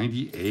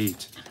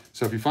 98.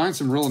 So if you find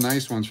some real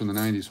nice ones from the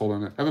 90s, hold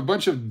on. I have a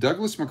bunch of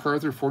Douglas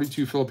MacArthur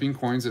 42 Philippine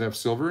coins that have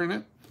silver in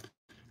it.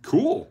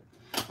 Cool.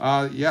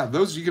 Yeah,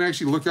 those you can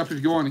actually look up if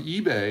you go on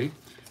eBay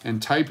and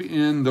type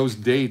in those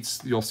dates.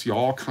 You'll see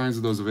all kinds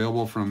of those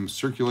available, from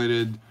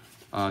circulated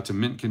to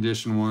mint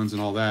condition ones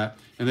and all that.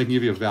 And they can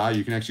give you a value.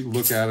 You can actually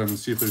look at them and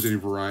see if there's any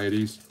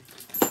varieties.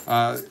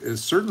 A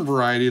certain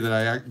variety that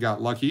I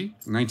got lucky,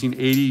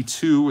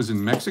 1982, was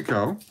in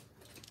Mexico.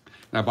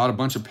 And I bought a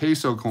bunch of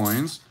peso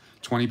coins,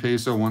 20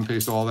 peso, 1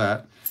 peso, all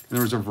that. And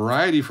there was a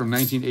variety from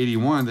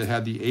 1981 that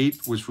had the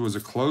 8, which was a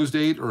closed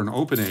 8 or an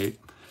open 8.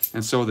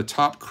 And so the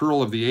top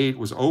curl of the 8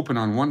 was open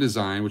on one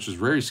design, which was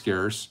very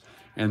scarce.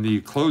 And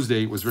the closed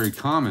 8 was very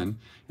common.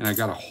 And I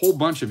got a whole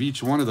bunch of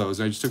each one of those.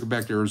 I just took it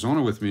back to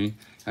Arizona with me.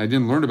 And I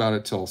didn't learn about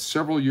it till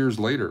several years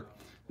later.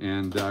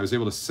 And I was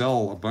able to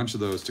sell a bunch of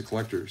those to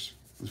collectors.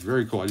 It was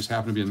very cool. I just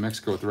happened to be in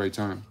Mexico at the right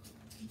time.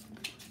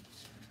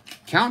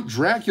 Count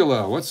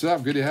Dracula, what's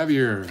up? Good to have you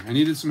here. I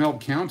needed some help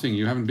counting.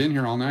 You haven't been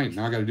here all night.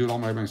 Now I got to do it all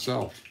by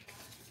myself.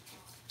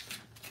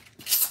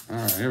 All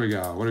right, here we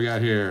go. What do we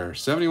got here?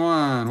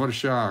 71, what a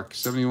shock.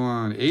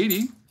 71,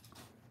 80.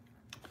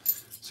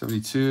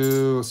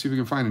 72, let's see if we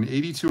can find an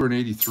 82 or an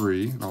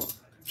 83. I'll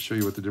show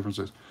you what the difference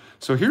is.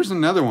 So here's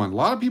another one. A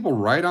lot of people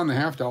write on the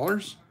half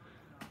dollars.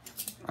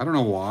 I don't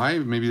know why.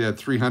 Maybe they had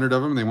 300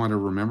 of them. They want to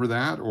remember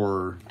that,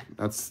 or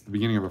that's the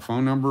beginning of a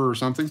phone number or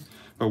something.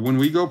 But when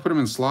we go put them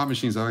in slot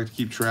machines, I like to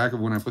keep track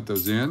of when I put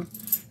those in.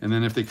 And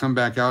then if they come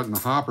back out in the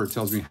hopper, it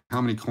tells me how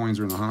many coins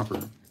are in the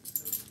hopper.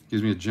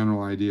 Gives me a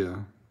general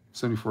idea.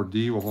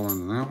 74D, we'll hold on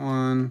to that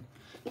one.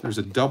 There's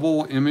a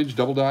double image,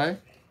 double die.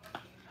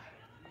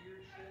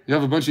 You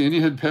have a bunch of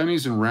Indian head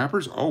pennies and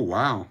wrappers. Oh,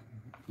 wow.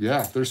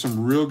 Yeah, there's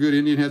some real good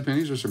Indian head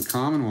pennies. There's some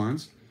common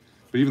ones.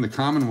 But even the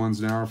common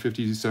ones now are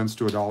 50 cents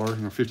to $1,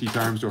 you know, 50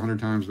 times to 100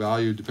 times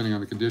value, depending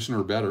on the condition,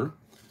 or better.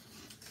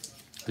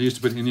 I used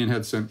to put Indian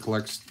head cent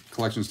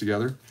collections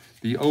together.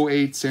 The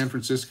 08 San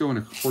Francisco, and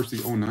of course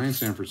the 09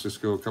 San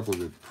Francisco, a couple of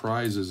the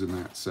prizes in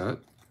that set.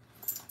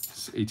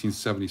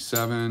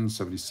 1877,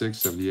 76,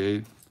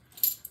 78.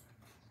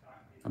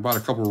 I bought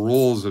a couple of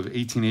rolls of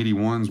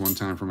 1881s one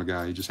time from a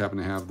guy. He just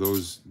happened to have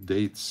those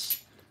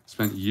dates.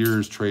 Spent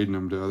years trading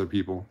them to other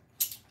people.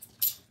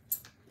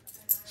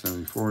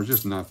 74,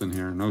 just nothing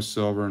here. No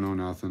silver, no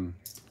nothing.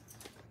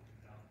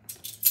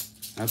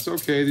 That's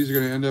okay. These are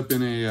going to end up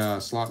in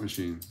a slot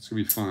machine. It's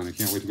going to be fun. I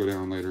can't wait to go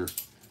down later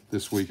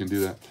this week and do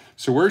that.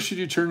 So where should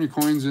you turn your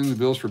coins in the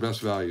bills for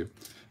best value?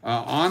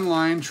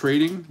 Online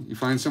trading. You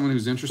find someone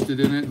who's interested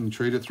in it and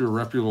trade it through a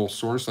reputable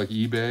source like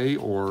eBay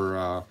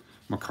or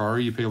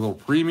mccord. You pay a little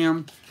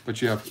premium,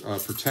 but you have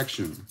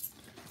protection.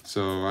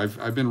 So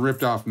I've been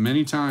ripped off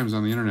many times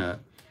on the internet,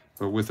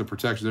 but with the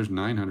protection, there's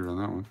 900 on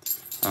that one.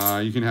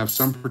 You can have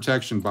some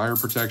protection, buyer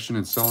protection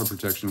and seller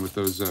protection with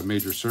those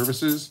major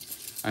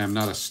services. I am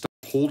not a stock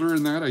holder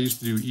in that. I used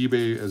to do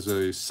eBay as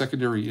a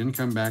secondary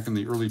income back in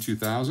the early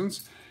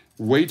 2000s.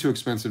 Way too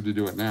expensive to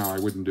do it now. I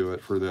wouldn't do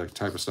it for the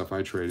type of stuff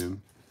I trade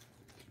in.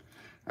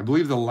 I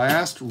believe the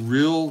last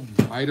real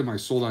item I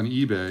sold on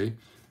eBay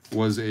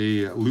was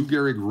a Lou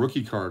Gehrig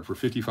rookie card for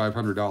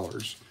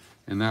 $5,500.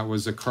 And that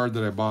was a card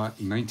that I bought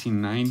in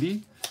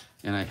 1990.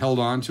 And I held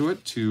on to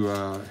it to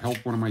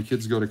help one of my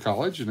kids go to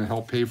college and to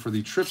help pay for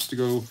the trips to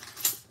go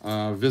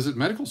visit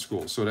medical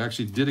school. So it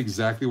actually did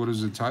exactly what it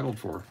was entitled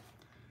for.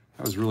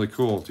 That was really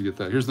cool to get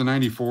that. Here's the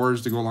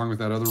 94s to go along with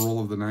that other roll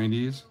of the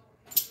 90s.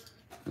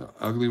 The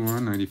ugly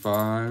one,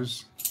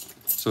 95s.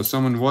 So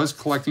someone was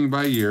collecting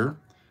by year,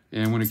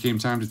 and when it came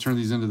time to turn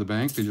these into the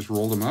bank, they just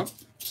rolled them up,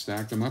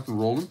 stacked them up, and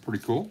rolled them.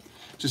 Pretty cool.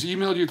 Just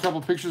emailed you a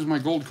couple pictures of my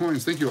gold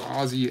coins. Thank you,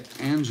 Ozzy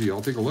Angie.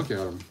 I'll take a look at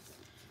them.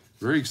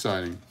 Very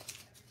exciting.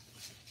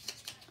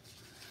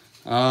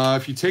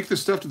 If you take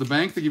this stuff to the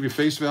bank, they give you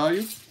face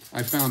value.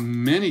 I found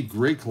many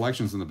great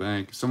collections in the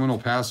bank. Someone will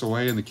pass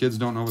away and the kids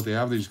don't know what they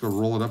have. They just go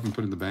roll it up and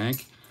put it in the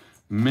bank.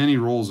 Many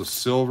rolls of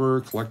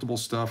silver, collectible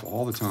stuff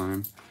all the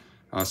time.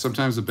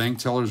 Sometimes the bank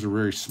tellers are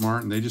very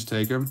smart and they just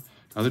take them.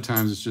 Other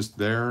times it's just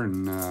there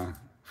and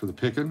for the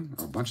picking,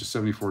 a bunch of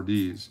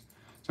 74Ds.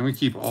 So I'm going to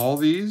keep all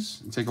these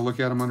and take a look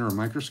at them under a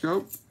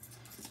microscope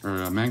or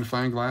a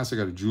magnifying glass. I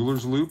got a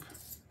jeweler's loop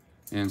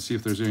and see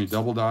if there's any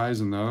double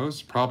dyes in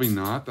those. Probably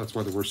not. That's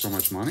why they're worth so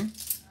much money.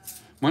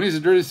 Money is the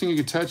dirtiest thing you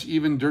can touch,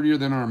 even dirtier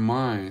than our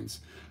minds.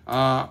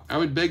 I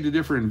would beg to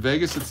differ. In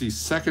Vegas, it's the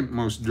second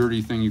most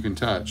dirty thing you can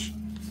touch.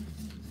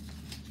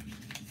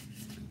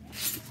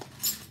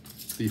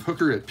 The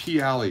hooker at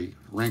P Alley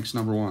ranks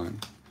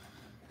 #1.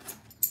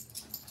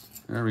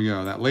 There we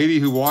go. That lady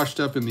who washed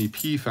up in the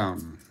pee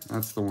fountain.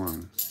 That's the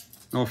one.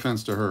 No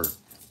offense to her.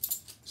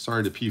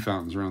 Sorry to pee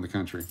fountains around the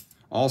country.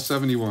 All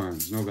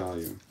 71s, no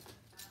value.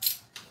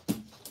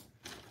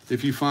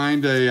 If you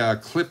find a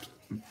clipped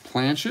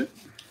planchet,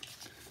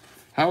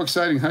 how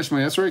exciting, hush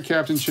money. That's right,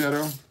 Captain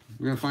Shadow.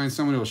 We're going to find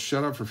someone who will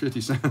shut up for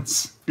 50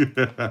 cents.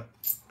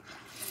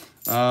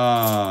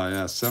 Ah,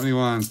 yeah,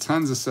 71s,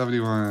 tons of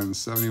 71s,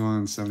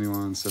 71,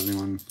 71,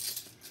 71.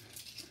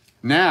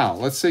 Now,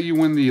 let's say you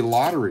win the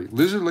lottery.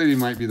 Lizard Lady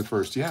might be the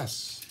first,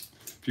 yes.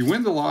 If you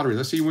win the lottery,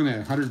 let's say you win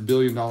 $100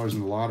 billion in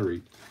the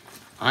lottery,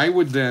 I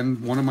would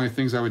then, one of my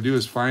things I would do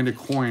is find a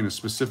coin, a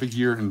specific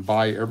year, and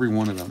buy every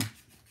one of them.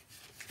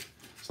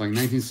 It's like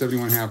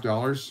 1971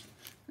 $half.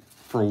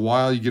 For a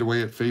while, you get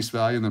away at face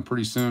value, and then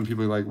pretty soon,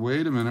 people are like,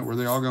 wait a minute, where are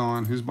they all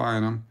going? Who's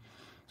buying them?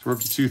 So we're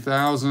up to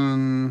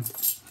 2000,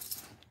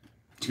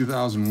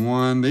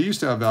 2001. They used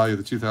to have value,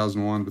 the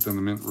 2001, but then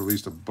the Mint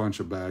released a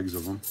bunch of bags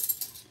of them.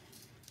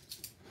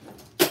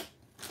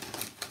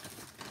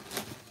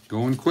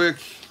 Going quick.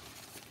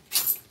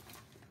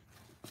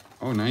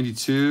 Oh,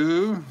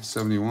 92,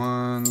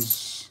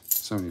 71s,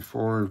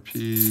 74,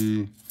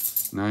 P,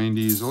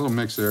 90s, a little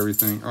mix of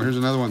everything. Oh, here's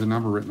another one with a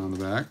number written on the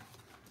back.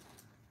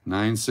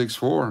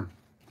 964.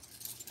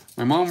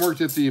 My mom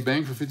worked at the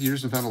bank for 50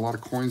 years and found a lot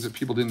of coins that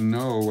people didn't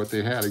know what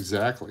they had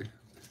exactly.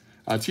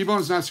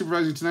 T-Bone's not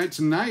supervising tonight.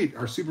 Tonight,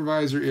 our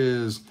supervisor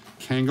is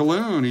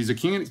Kangaloon. He's a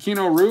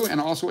Kino-Roo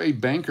and also a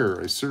banker,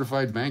 a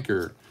certified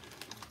banker.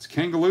 It's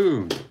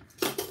Kangaloon.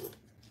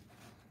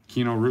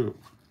 Kino-Roo.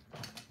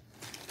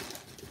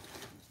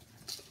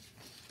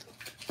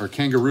 Or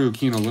Kangaroo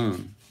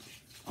Kino-Loon.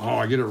 Oh,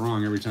 I get it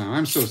wrong every time.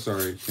 I'm so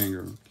sorry,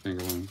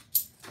 Kangaloon.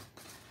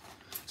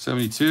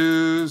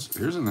 72s.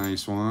 Here's a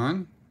nice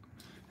one.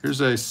 Here's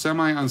a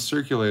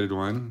semi-uncirculated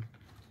one.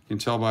 You can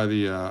tell by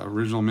the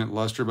original mint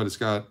luster, but it's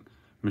got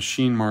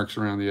machine marks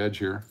around the edge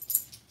here.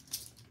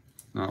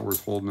 Not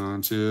worth holding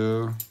on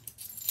to.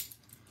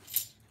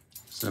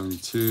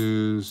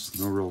 72s,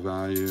 no real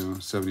value.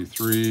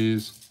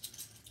 73s.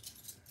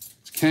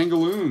 It's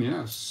Kangaloon,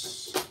 yes.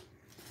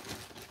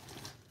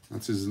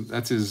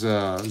 That's his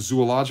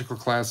zoological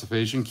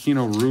classification.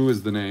 Kino-Roo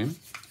is the name.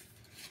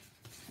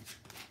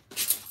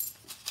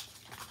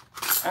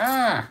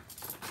 Ah!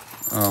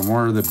 Oh,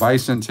 more of the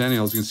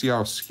bicentennials. You can see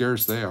how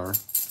scarce they are.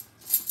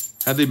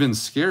 Had they been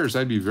scarce,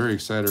 I'd be very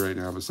excited right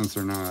now, but since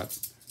they're not,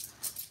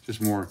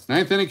 just more.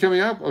 9th inning coming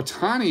up.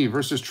 Ohtani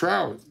versus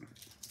Trout.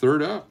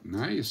 3rd up.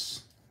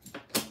 Nice.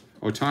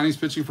 Ohtani's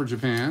pitching for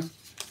Japan.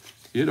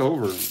 Get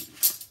over it.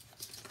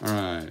 All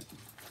right.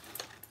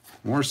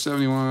 More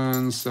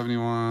 71s,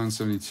 71,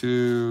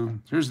 72.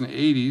 Here's an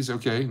 80s.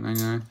 Okay,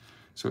 99.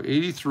 So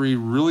 83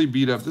 really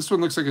beat up. This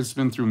one looks like it's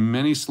been through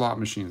many slot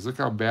machines. Look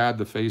how bad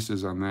the face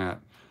is on that.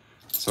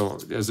 So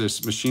as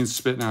this machine's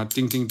spitting out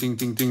ding, ding, ding,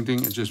 ding, ding,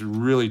 ding, it just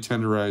really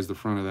tenderized the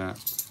front of that.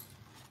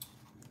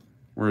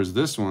 Whereas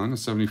this one,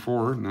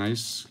 74,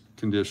 nice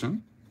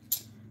condition.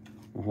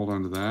 We'll hold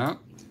on to that.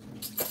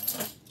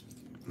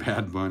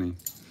 Bad Bunny.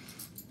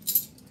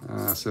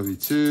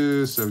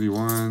 72,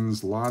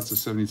 71s, lots of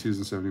 72s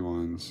and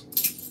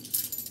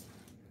 71s.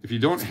 If you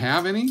don't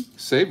have any,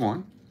 save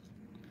one.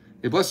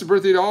 A blessed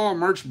birthday to all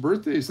March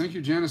birthdays. Thank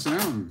you, Janice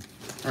M.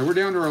 All right, we're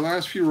down to our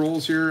last few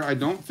rolls here. I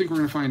don't think we're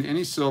going to find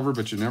any silver,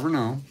 but you never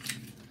know.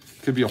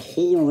 Could be a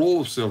whole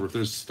roll of silver if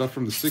there's stuff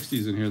from the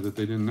 60s in here that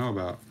they didn't know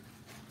about.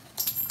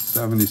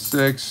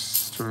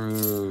 76. I'm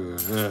going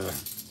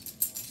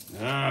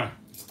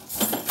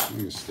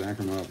to stack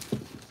them up.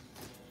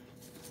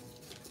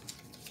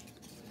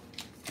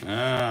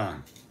 All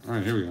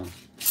right, here we go.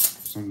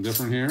 Something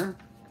different here.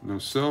 No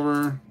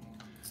silver.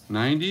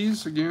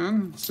 90s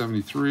again.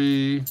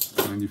 73,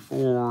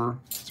 94.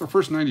 It's our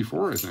first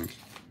 94, I think.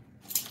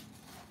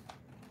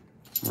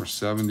 More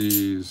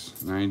 70s,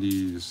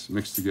 90s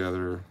mixed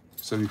together.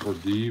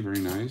 74D, very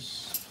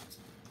nice.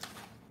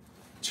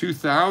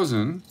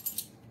 2000.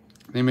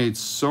 They made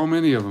so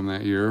many of them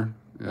that year,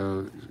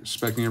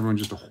 expecting everyone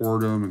just to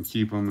hoard them and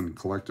keep them and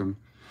collect them.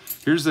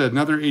 Here's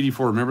another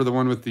 84. Remember the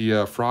one with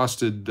the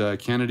frosted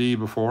Kennedy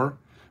before?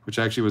 Which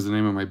actually was the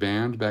name of my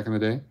band back in the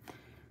day.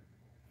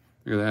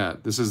 Look at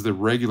that. This is the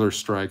regular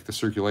strike, the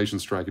circulation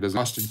strike. It doesn't.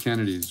 Frosted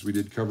Kennedys. We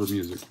did cover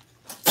music.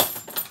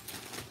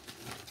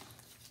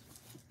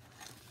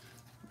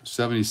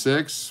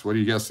 76. What do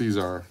you guess these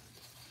are?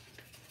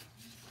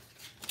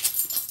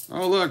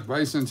 Oh, look,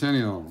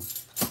 bicentennial.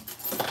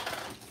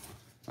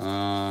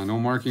 No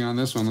marking on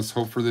this one. Let's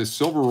hope for this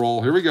silver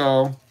roll. Here we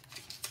go.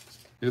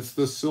 It's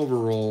the silver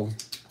roll.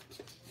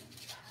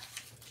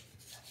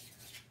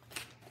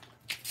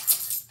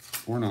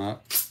 Or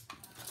not.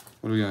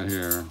 What do we got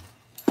here?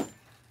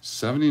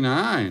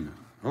 79.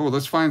 Oh,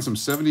 let's find some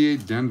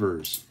 78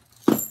 Denvers.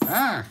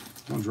 Ah,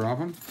 don't drop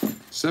them.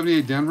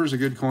 78 Denver's a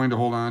good coin to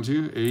hold on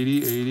to.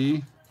 80,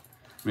 80.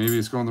 Maybe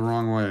it's going the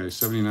wrong way.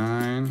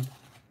 79,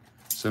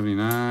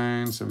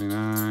 79,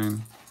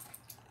 79.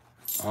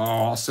 Oh,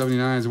 all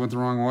 79s went the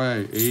wrong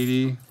way.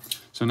 80.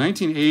 So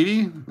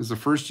 1980 is the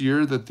first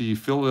year that the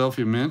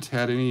Philadelphia Mint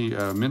had any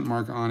mint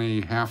mark on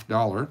a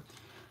 $50.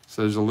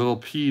 So there's a little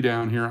P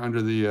down here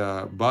under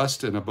the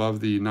bust and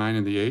above the 9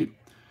 and the 8.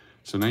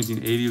 So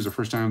 1980 was the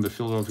first time the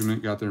Philadelphia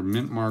Mint got their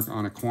mint mark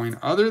on a coin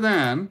other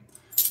than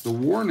the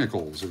war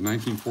nickels of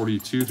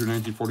 1942 through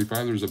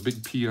 1945. There's a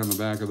big P on the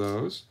back of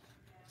those.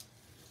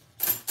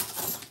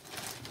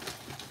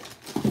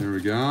 There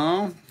we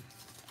go.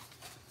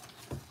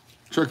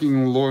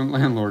 Trucking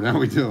landlord, how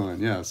we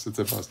doing? Yes, it's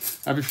a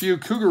bust. I have a few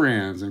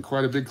Cougarans and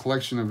quite a big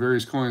collection of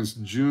various coins.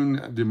 June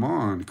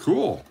Demond,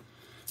 cool.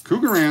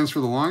 Cougarans, for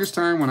the longest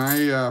time when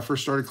I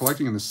first started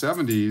collecting in the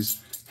 70s,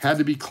 had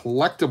to be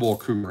collectible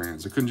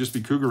Cougarans. It couldn't just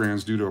be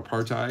Cougarans due to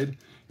apartheid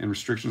and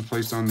restrictions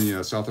placed on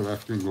the South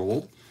African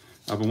gold.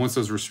 But once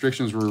those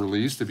restrictions were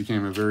released, it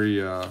became a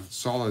very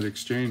solid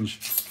exchange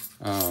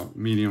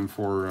medium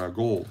for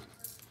gold.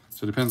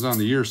 So it depends on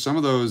the year. Some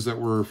of those that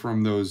were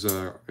from those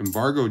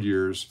embargoed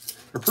years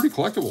are pretty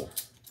collectible.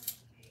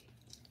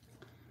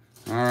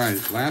 All right,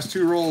 last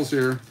two rolls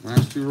here.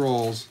 Last two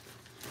rolls.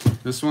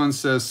 This one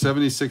says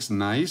 76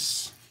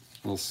 nice.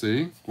 We'll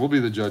see. We'll be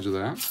the judge of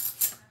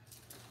that.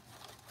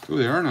 Oh,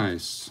 they are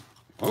nice.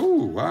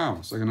 Oh, wow.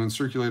 It's like an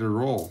uncirculated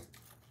roll.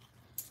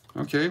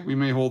 Okay, we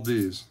may hold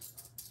these.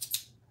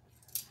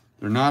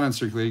 They're not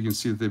uncirculated. You can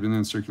see that they've been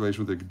in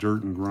circulation with the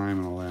dirt and grime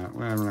and all that.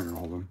 Well, we're not going to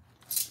hold them.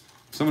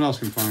 Someone else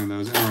can find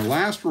those. And our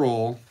last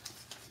roll,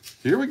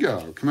 here we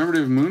go.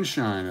 Commemorative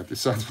moonshine at the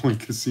South Point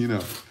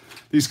Casino.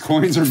 These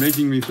coins are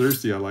making me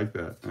thirsty. I like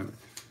that.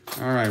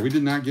 All right, we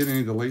did not get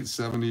any of the late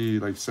 70,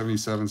 like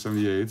 77,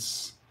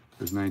 78s.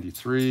 There's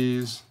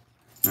 93s,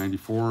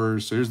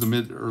 94s. So here's the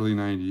mid-early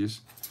 90s.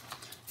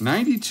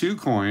 92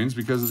 coins,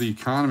 because of the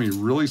economy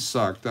really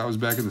sucked. That was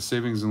back in the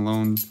savings and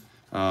loan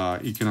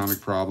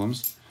economic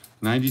problems.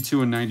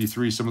 92 and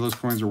 93, some of those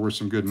coins are worth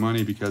some good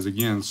money because,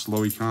 again,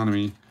 slow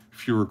economy,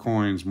 fewer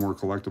coins, more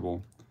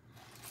collectible.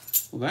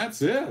 Well,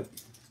 that's it.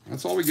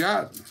 That's all we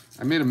got.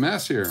 I made a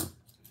mess here.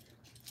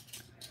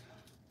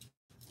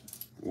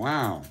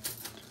 Wow.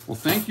 Well,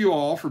 thank you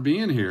all for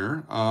being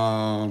here.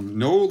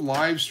 No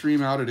live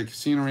stream out at a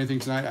casino or anything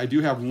tonight. I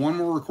do have one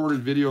more recorded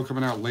video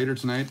coming out later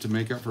tonight to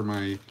make up for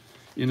my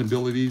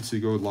inability to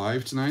go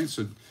live tonight.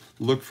 So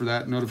look for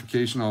that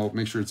notification. I'll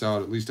make sure it's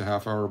out at least a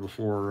half hour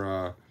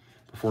before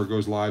it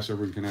goes live so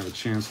everyone can have a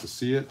chance to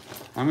see it.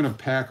 I'm going to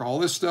pack all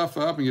this stuff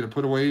up and get it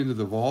put away into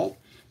the vault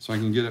so I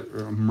can get it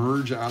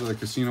merge out of the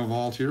casino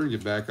vault here and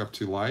get back up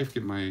to life,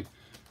 get my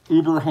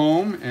Uber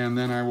home, and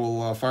then I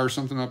will fire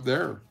something up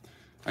there.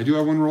 I do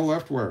have one roll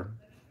left. Where?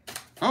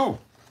 Oh,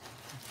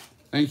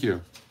 thank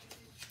you.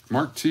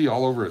 Mark T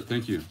all over it.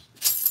 Thank you.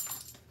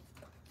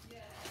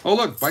 Oh,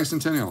 look,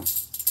 bicentennial.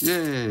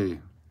 Yay.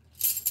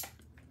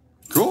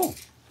 Cool.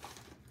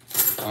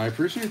 I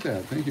appreciate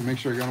that. Thank you. Make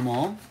sure I got them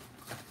all.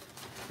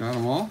 Got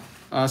them all.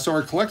 So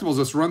our collectibles,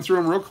 let's run through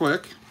them real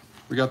quick.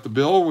 We got the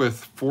bill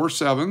with 4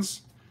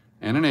 7s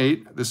and an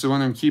 8. This is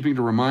one I'm keeping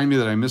to remind me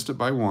that I missed it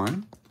by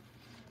 1.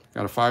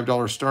 Got a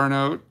 $5 star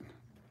note.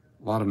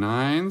 A lot of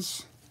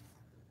 9s.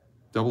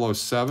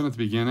 007 at the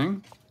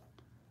beginning.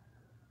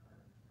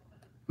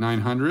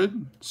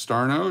 900.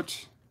 Star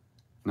note.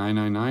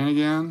 999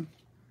 again.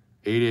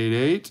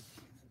 888.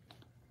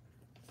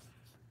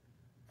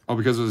 Oh,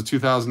 because it was a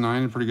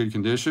 2009 in pretty good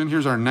condition.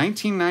 Here's our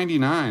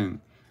 1999.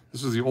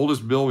 This is the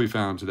oldest bill we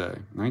found today.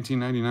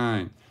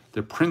 1999.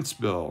 The Prince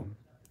bill.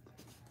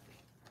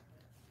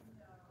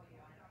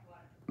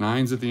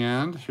 9s at the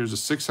end. Here's a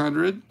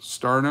 600.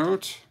 Star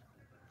note.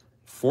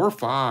 4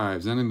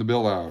 5s, ending the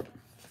bill out.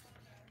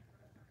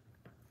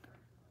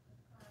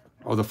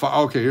 Oh,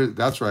 okay, here,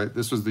 that's right.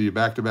 This was the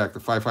back-to-back, the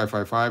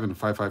 5555 and the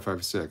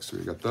 5556. So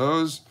we got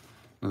those.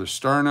 Another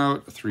star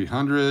note,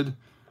 300.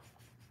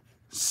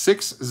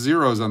 6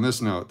 zeros on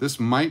this note. This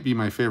might be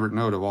my favorite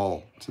note of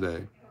all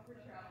today.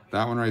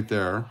 That one right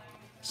there.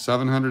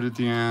 700 at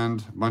the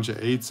end. A bunch of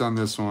 8s on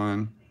this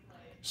one.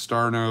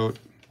 Star note.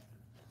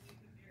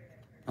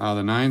 The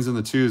 9s and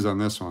the 2s on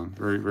this one.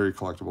 Very, very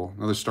collectible.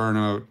 Another star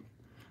note.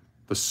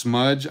 The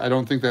smudge, I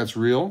don't think that's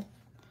real.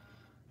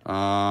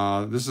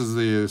 This is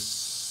the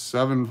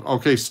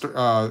Okay,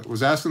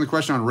 was asking the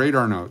question on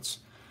radar notes.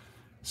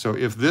 So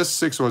if this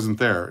 6 wasn't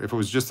there, if it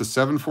was just a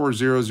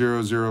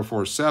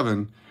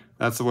 74000047,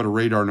 that's what a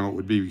radar note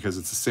would be, because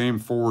it's the same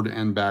forward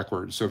and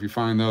backward. So if you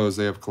find those,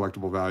 they have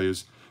collectible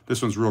values.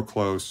 This one's real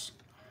close.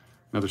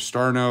 Another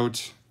star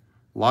note.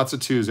 Lots of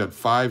 2s. Got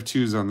 5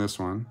 2s on this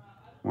one.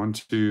 1,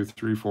 2,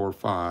 3, 4,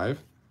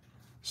 5.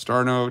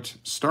 Star note,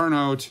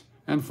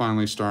 and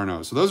finally star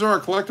note. So those are our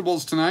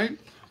collectibles tonight,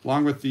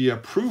 along with the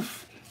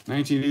proof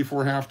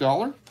 1984 half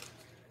dollar.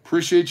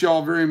 Appreciate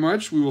y'all very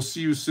much. We will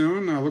see you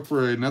soon. I look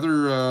for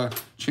another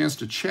chance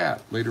to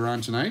chat later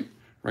on tonight,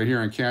 right here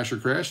on Cash or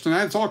Crash.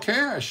 Tonight it's all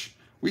cash.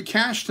 We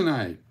cash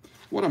tonight.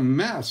 What a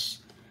mess.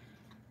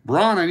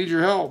 Braun, I need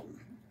your help.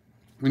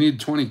 We need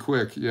 20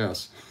 quick,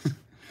 yes.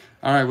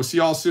 All right, we'll see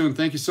y'all soon.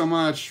 Thank you so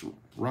much.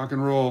 Rock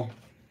and roll.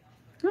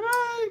 Good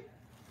night.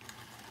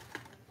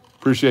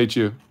 Appreciate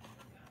you.